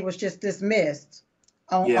 everything was just dismissed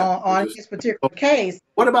on his particular case.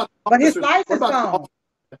 What about but his life is gone.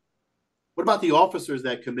 What about the officers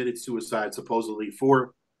that committed suicide? Supposedly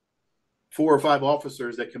 4 or 5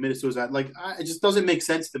 officers that committed suicide. Like, it just doesn't make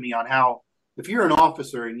sense to me on how if you're an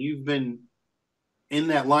officer and you've been in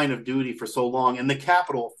that line of duty for so long, and the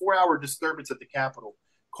Capitol, a 4-hour disturbance at the Capitol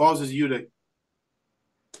causes you to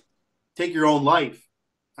take your own life.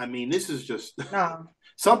 I mean, this is just No,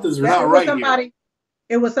 something's that not it was right here. somebody.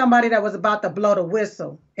 It was somebody that was about to blow the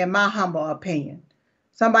whistle, in my humble opinion.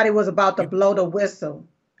 Somebody was about to blow the whistle,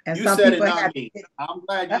 and You some said it, people not had. me. I'm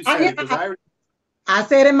glad you said I, it because I, I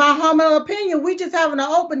said, in my humble opinion, we just having an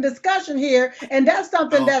open discussion here, and that's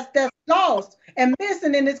something well, that's lost and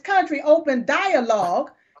missing in this country. Open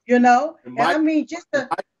dialogue, you know. in And my, I mean, just in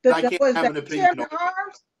my I the can't was have that an opinion Chairman on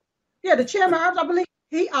Arms? Yeah, the Chairman Arms. I believe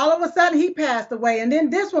he all of a sudden he passed away, and then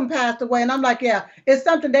this one passed away, and I'm like, yeah, it's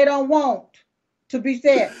something they don't want to be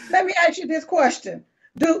said. Let me ask you this question: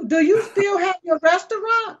 Do you still have your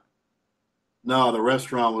restaurant? no, the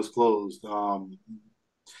restaurant was closed.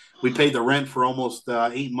 We paid the rent for almost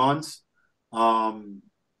 8 months. Um,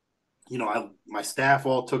 my staff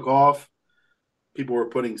all took off. People were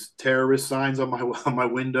putting terrorist signs on my on my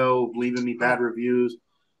window, leaving me bad reviews.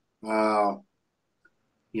 Uh,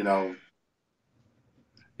 you know,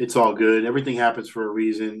 it's all good. Everything happens for a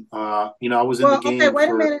reason. I was in the Well, okay, game wait a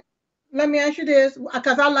for minute. Let me ask you this,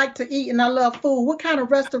 because I like to eat and I love food. What kind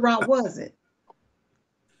of restaurant was it?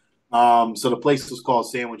 so the place was called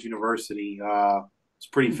Sandwich University. It's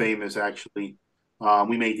pretty Hmm. famous actually.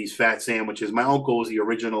 We made these fat sandwiches. My uncle was the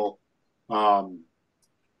original. Um,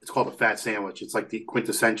 it's called a fat sandwich. It's like the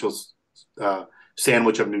quintessential uh,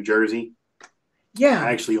 sandwich of New Jersey. I Yeah,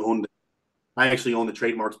 actually owned I actually own the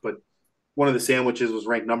trademarks, but one of the sandwiches was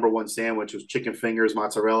ranked number one sandwich. It was chicken fingers,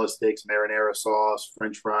 mozzarella sticks, marinara sauce,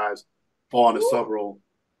 French fries, all on a sub roll.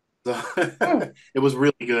 So mm, it was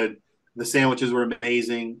really good. The sandwiches were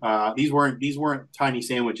amazing. These weren't tiny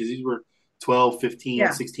sandwiches. These were 12, 15,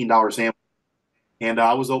 yeah, $16 sandwiches. And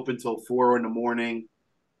I was open till 4 in the morning.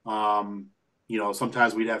 Um,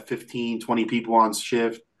 sometimes we'd have 15, 20 people on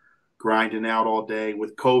shift grinding out all day.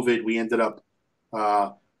 With COVID, we ended up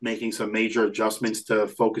uh, making some major adjustments to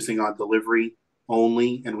focusing on delivery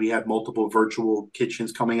only, and we had multiple virtual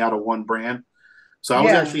kitchens coming out of one brand. So I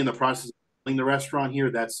was yeah. actually in the process of building the restaurant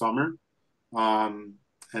here that summer, um,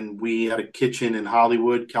 and we had a kitchen in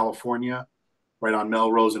Hollywood, California, right on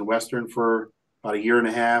Melrose and Western for about a year and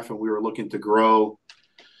a half, and we were looking to grow.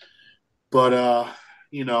 But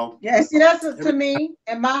you know, Yeah, see, that's to every me,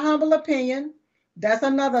 in my humble opinion, that's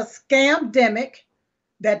another scam demic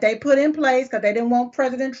that they put in place because they didn't want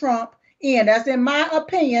President Trump in. That's in my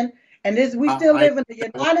opinion. And this we still I live in the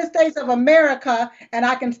United States of America, and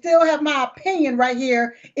I can still have my opinion right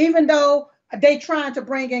here, even though they trying to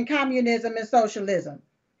bring in communism and socialism.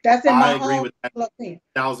 That's in I my agree own with that opinion.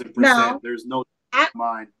 1,000%. Now, There's no I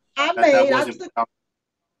mind I that made wasn't put out.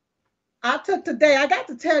 I took today. I got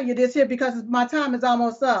to tell you this here because my time is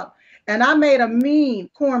almost up, and I made a mean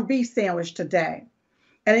corned beef sandwich today.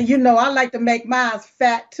 And you know, I like to make mine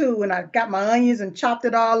fat too. And I got my onions and chopped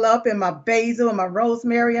it all up, and my basil and my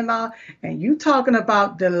rosemary and all. And you talking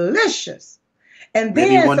about delicious. And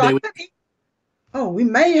Maybe then, one so I day couldn't eat. Oh, we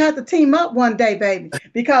may have to team up one day, baby,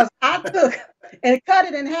 because I took and cut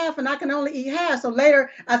it in half, and I can only eat half. So later,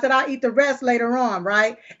 I said I'll eat the rest later on,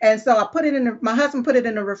 right? And so I put it in. My husband put it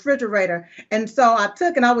in the refrigerator, and so I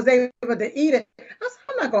took and I was able to eat it. I said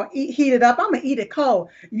I'm not gonna heat it up. I'm gonna eat it cold.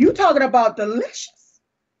 You talking about delicious?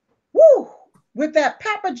 Woo! With that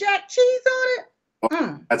pepper jack cheese on it.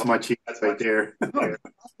 Mm. that's my cheese right there. Oh,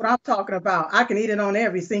 that's what I'm talking about. I can eat it on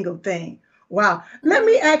every single thing. Wow. Let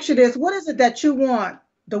me ask you this. What is it that you want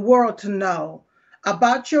the world to know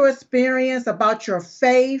about your experience, about your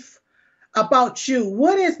faith, about you?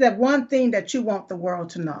 What is that one thing that you want the world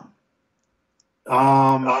to know?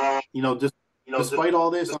 um, just despite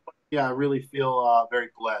all this, yeah, I really feel very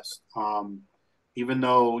blessed. Even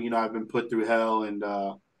though I've been put through hell, and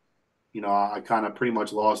I kind of pretty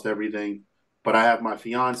much lost everything. But I have my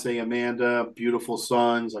fiance Amanda, beautiful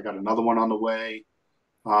sons. I got another one on the way.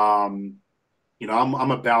 Um,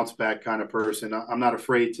 I'm a bounce back kind of person. I'm not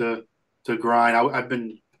afraid to grind. I've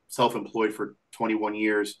been self-employed for 21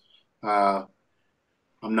 years. Uh,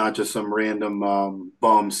 I'm not just some random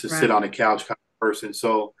bum to sit Right. on a couch kind of person.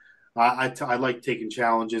 So I like taking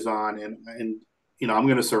challenges on, and I'm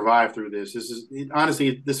going to survive through this.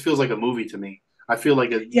 Honestly, this feels like a movie to me. I feel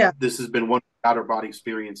like Yeah. this has been one outer body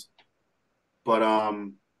experience. But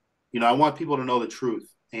I want people to know the truth,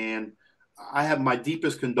 and I have my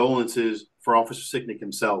deepest condolences for Officer Sicknick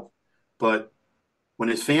himself. But when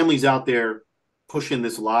his family's out there pushing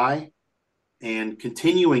this lie and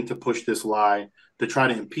continuing to push this lie to try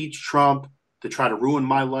to impeach Trump, to try to ruin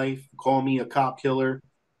my life, call me a cop killer,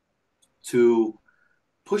 to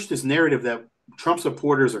push this narrative that Trump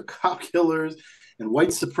supporters are cop killers and white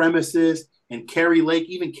supremacists and Carrie Lake,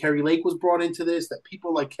 even Carrie Lake was brought into this, that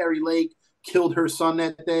people like Carrie Lake killed her son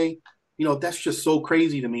that day. You know, that's just so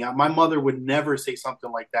crazy to me. My mother would never say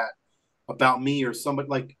something like that about me or somebody.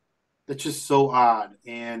 Like, that's just so odd.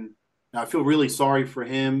 And I feel really sorry for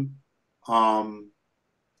him.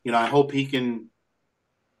 You know, I hope he can,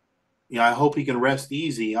 rest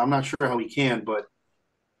easy. I'm not sure how he can, but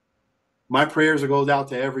my prayers goes out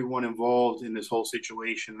to everyone involved in this whole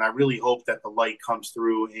situation. And I really hope that the light comes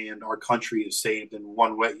through and our country is saved in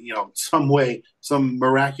one way, you know, some way, some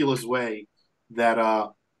miraculous way,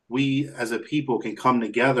 that we as a people can come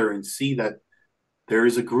together and see that there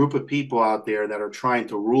is a group of people out there that are trying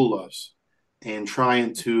to rule us and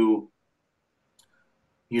trying to,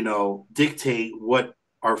 you know, dictate what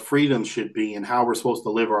our freedom should be and how we're supposed to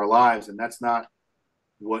live our lives. And that's not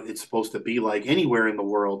what it's supposed to be like anywhere in the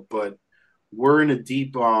world. But we're in a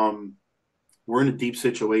deep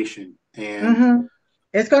situation, and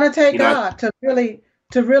it's going to take you know, God to really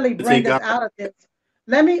bring us out of this.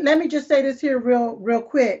 Let me just say this here real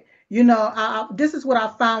quick. You know, this is what I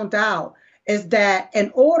found out, is that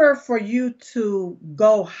in order for you to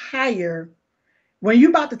go higher, when you're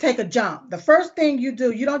about to take a jump, the first thing you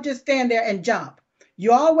do, you don't just stand there and jump.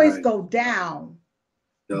 You always go down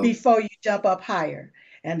before you jump up higher.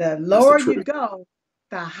 And the lower you go,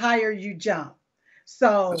 the higher you jump.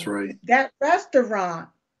 So that's right. That restaurant,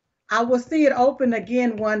 I will see it open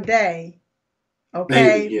again one day. Okay.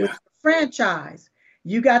 Maybe, yeah. With the franchise,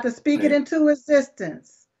 you got to speak it into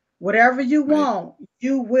existence. Whatever you want,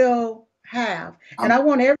 you will have. And I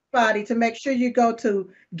want everybody to make sure you go to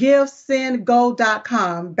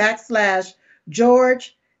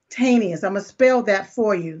givesendgo.com/George Tanius. I'm going to spell that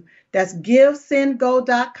for you. That's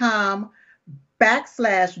givesendgo.com/George,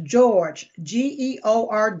 George,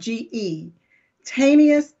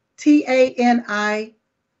 Tanius, Tanios.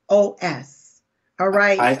 All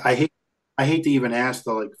right. I hate to even ask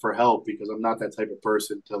for help, because I'm not that type of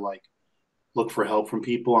person to look for help from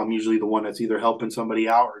people. I'm usually the one that's either helping somebody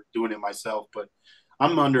out or doing it myself. But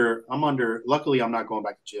I'm under. Luckily, I'm not going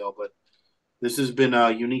back to jail. But this has been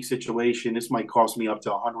a unique situation. This might cost me up to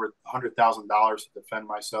 $100,000 to defend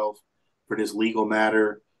myself for this legal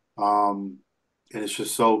matter. And it's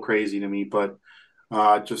just so crazy to me. But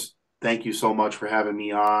just thank you so much for having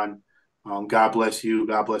me on. God bless you.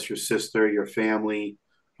 God bless your sister, your family.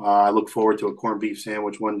 I look forward to a corned beef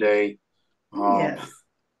sandwich one day. Yes.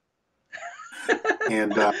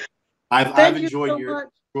 And I've enjoyed your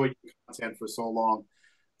content for so long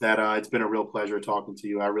that it's been a real pleasure talking to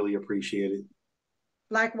you. I really appreciate it.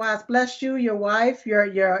 Likewise, bless you, your wife,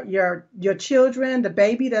 your children, the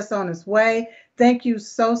baby that's on its way. Thank you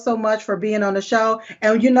so much for being on the show.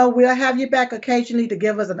 And you know, we'll have you back occasionally to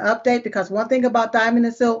give us an update, because one thing about Diamond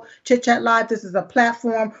and Silk Chit Chat Live, this is a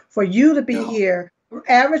platform for you to be here,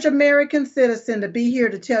 average American citizen, to be here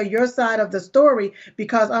to tell your side of the story,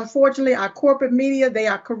 because unfortunately our corporate media, they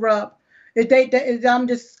are corrupt. I'm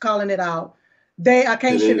just calling it out. I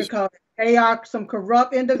can't sugarcoat it. They are some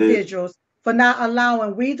corrupt individuals for not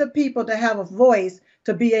allowing we the people to have a voice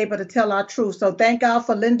to be able to tell our truth. So thank God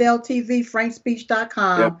for Lindell TV,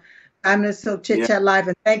 frankspeech.com. I'm in Silk Chit Chat Live,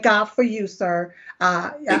 and thank God for you, sir.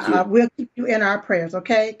 We'll keep you in our prayers,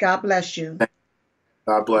 okay? God bless you.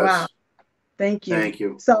 God bless. Wow. Thank you. Thank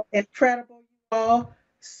you. So incredible, you all.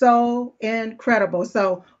 So incredible.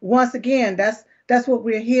 So once again, that's what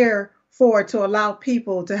we're here for, to allow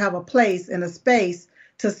people to have a place and a space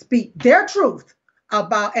to speak their truth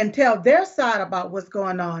about and tell their side about what's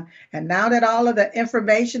going on. And now that all of the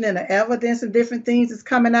information and the evidence and different things is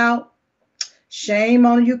coming out, shame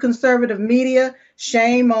on you conservative media,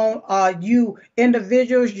 shame on you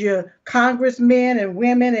individuals, your congressmen and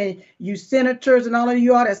women, and you senators and all of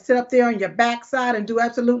you all that sit up there on your backside and do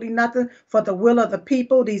absolutely nothing for the will of the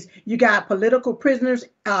people. You got political prisoners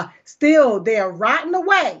still there rotting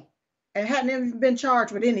away and hadn't even been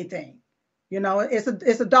charged with anything. You know, it's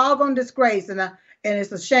a doggone disgrace, and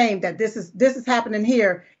it's a shame that this is happening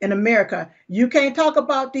here in America. You can't talk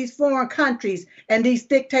about these foreign countries and these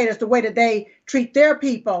dictators the way that they treat their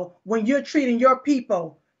people when you're treating your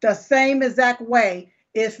people the same exact way,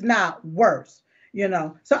 if not worse. You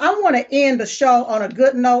know, so I want to end the show on a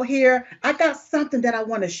good note here. I got something that I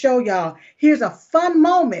want to show y'all. Here's a fun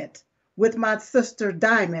moment with my sister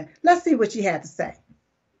Diamond. Let's see what she had to say.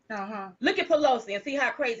 Look at Pelosi and see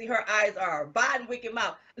how crazy her eyes are. Biden wicked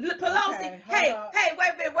mouth. Pelosi, Okay, hey, wait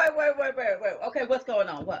a minute, wait. Okay, what's going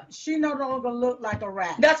on? What? She no longer look like a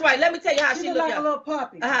rat. That's right. Let me tell you how she look look like a little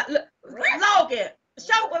puppy. Look, Logan,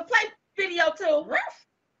 play video too.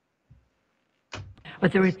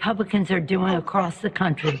 What the Republicans are doing across the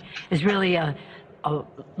country is really a a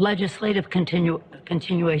legislative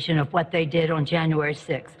continuation of what they did on January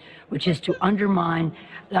 6th, which is to undermine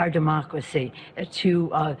our democracy,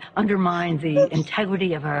 to undermine the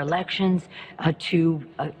integrity of our elections, to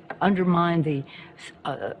undermine the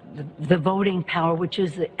voting power, which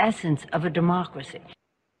is the essence of a democracy.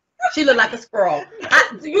 She looked like a squirrel.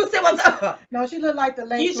 You see what's up? No, she looked like the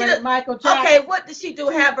late great Michael Jackson. Okay, what did she do?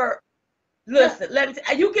 Have her listen? Let me.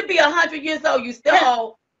 You can be 100 years old. You still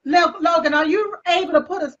old. Logan, are you able to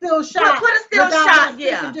put a still shot? Put a still shot,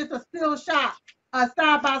 yeah. Just a still shot,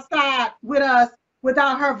 side by side with us,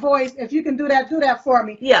 without her voice. If you can do that for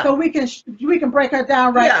me. Yeah. So we can break her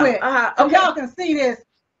down right quick. So okay. y'all can see this.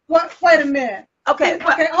 What? Wait a minute. Okay.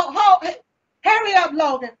 Okay. Hurry up,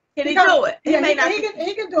 Logan. Can he do it? He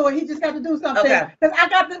can do it. He just got to do something.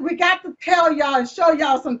 Because we got to tell y'all and show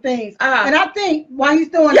y'all some things. And I think while he's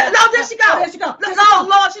doing that. No, there she go. There she go. Oh,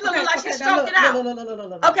 Lord, she looking like she's stroking out.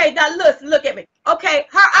 Look. Okay, now look at me. Okay,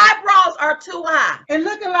 her eyebrows are too high. And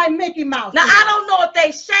looking like Mickey Mouse. Now, I don't know if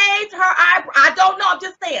they shaved her eyebrows. I don't know. I'm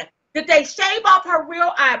just saying. Did they shave off her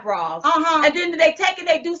real eyebrows? And then did they take it,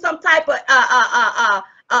 they do some type of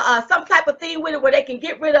thing with it where they can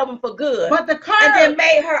get rid of them for good. But the curve, and then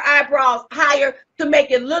made her eyebrows higher to make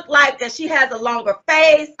it look like that she has a longer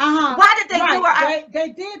face. Why did they do her?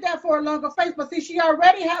 They did that for a longer face, but see, she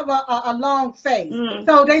already have a long face,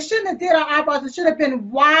 so they shouldn't have did her eyebrows. It should have been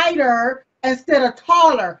wider instead of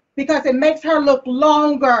taller because it makes her look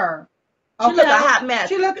longer. She look a hot mess.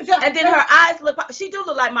 She look, and then her eyes look. She do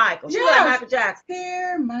look like Michael. She look like Michael Jackson.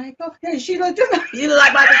 Dear Michael. Yeah, she look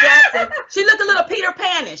like Michael Jackson. She looked a little Peter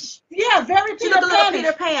Panish. Yeah, very Peter Panish. She looked a little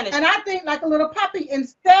Peter Panish. And I think like a little puppy.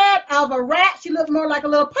 Instead of a rat, she looked more like a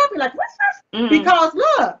little puppy. Like what's this? Because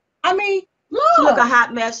look, I mean, look. She look a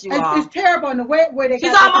hot mess, you all. It's terrible in the way they.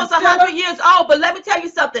 She's almost 100 years old. But let me tell you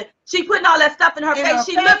something. She putting all that stuff in her face.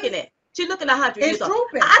 She looking it. She's looking 100 years old.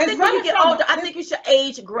 I think when you get older, I think you should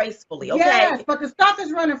age gracefully, okay? Yes, but the stuff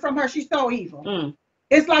is running from her. She's so evil.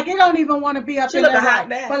 It's like it don't even want to be up in there.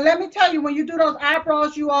 Right. But let me tell you, when you do those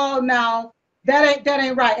eyebrows, you all know that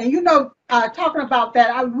ain't right. And you know, talking about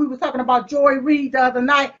that, we were talking about Joy Reid the other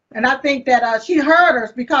night, and I think that she heard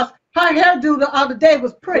us because her hairdo the other day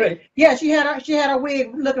was pretty. Yeah, she had her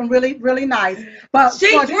wig looking really, really nice. But she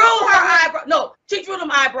drew her eyebrows. No, she drew them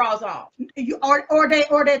eyebrows on. Or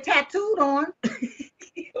they tattooed on.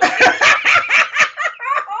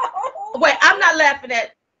 Wait, I'm not laughing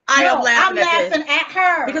at. I'm laughing at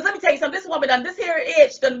her. Because let me tell you something. This woman done this here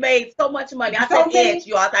itch done made so much money. I said itch,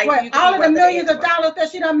 you all. All of the millions of dollars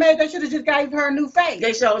that she done made, they should have just gave her a new face.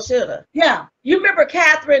 They sure should have. Yeah. You remember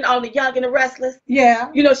Catherine on The Young and the Restless?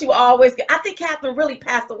 Yeah. You know, she would always get, I think Catherine really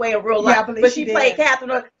passed away in real life. Yeah, but she played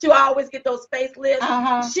Catherine. She would always get those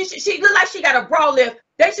facelifts. She looked like she got a bra lift.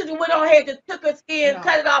 They should have went on here, just took her skin,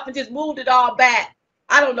 cut it off, and just moved it all back.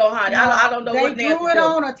 I don't know, honey. I don't know what Nancy They drew it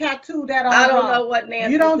on or tattooed that on. I don't know what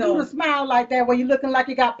Nancy. You don't do the smile like that where you're looking like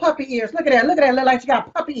you got puppy ears. Look at that. Look like she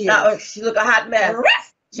got puppy ears. She look a hot mess.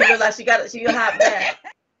 She look like she a hot mess.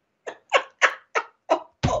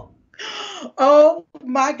 Oh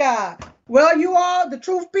my God. Well, you all, the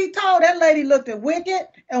truth be told, that lady looked at wicked.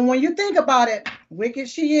 And when you think about it, wicked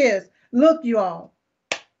she is. Look, you all,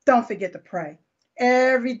 don't forget to pray.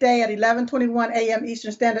 Every day at 11:21 a.m.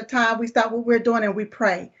 Eastern Standard Time, we stop what we're doing and we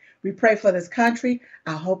pray. We pray for this country.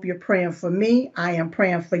 I hope you're praying for me. I am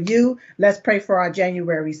praying for you. Let's pray for our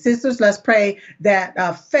January sisters. Let's pray that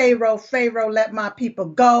Pharaoh, let my people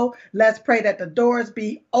go. Let's pray that the doors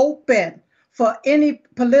be open for any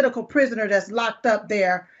political prisoner that's locked up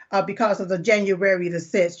there because of the January the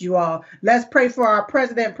 6th, you all. Let's pray for our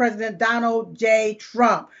President Donald J.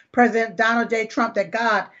 Trump. President Donald J. Trump, that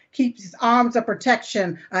God keeps his arms of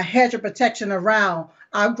protection, a hedge of protection around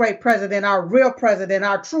our great president, our real president,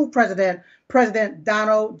 our true president, President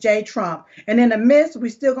Donald J. Trump. And in the midst, we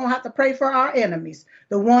still going to have to pray for our enemies,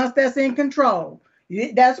 the ones that's in control.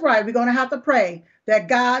 That's right. We're going to have to pray that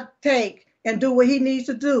God take and do what he needs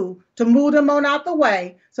to do to move them on out the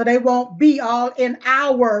way so they won't be all in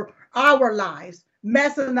our lives,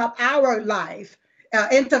 messing up our life,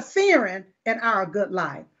 interfering in our good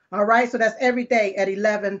life. All right, so that's every day at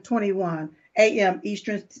 11:21 a.m.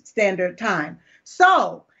 Eastern Standard Time.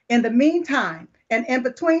 So in the meantime, and in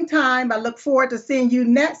between time, I look forward to seeing you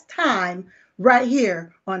next time right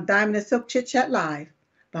here on Diamond and Silk Chit Chat Live.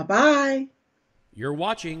 Bye-bye. You're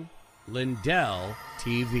watching Lindell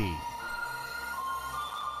TV.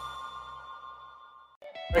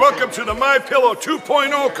 Welcome to the MyPillow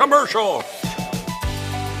 2.0 commercial.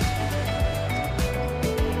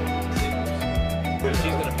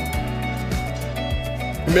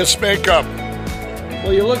 Miss Makeup.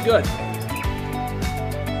 Well, you look good.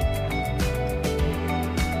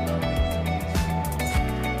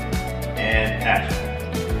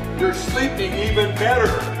 fantastic. You're sleeping even better.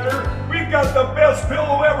 We've got the best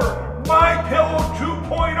pillow ever. My Pillow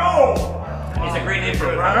 2.0. It's a great name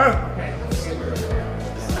for a product.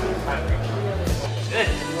 Good.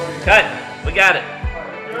 Cut. We got it.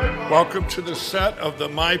 Welcome to the set of the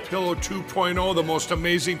My Pillow 2.0, the most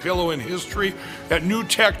amazing pillow in history. That new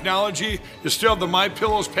technology is still the My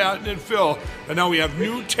Pillow's patented fill, and now we have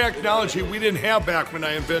new technology we didn't have back when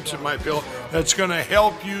I invented My Pillow that's going to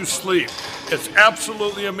help you sleep. It's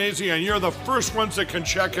absolutely amazing, and you're the first ones that can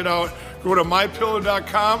check it out. Go to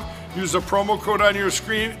mypillow.com, use the promo code on your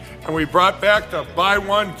screen, and we brought back the buy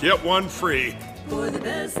one, get one free. For the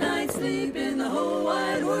best night's sleep in the whole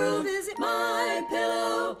wide world, visit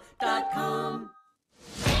mypillow.com.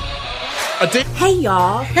 Hey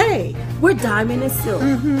y'all. Hey. We're Diamond and Silk.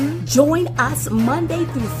 Join us Monday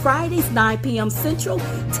through Fridays, 9 p.m. Central,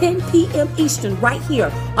 10 p.m. Eastern, right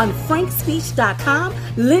here on frankspeech.com,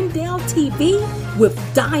 Lindell TV with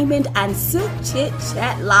Diamond and Silk Chit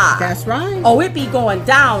Chat Live. That's right. Oh, it be going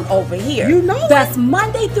down over here. You know That's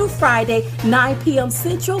Monday through Friday, 9 p.m.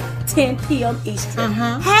 Central, 10 p.m. Eastern.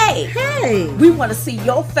 Hey. Hey. We want to see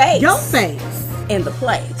your face. Your face. In the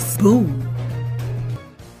place. Boom.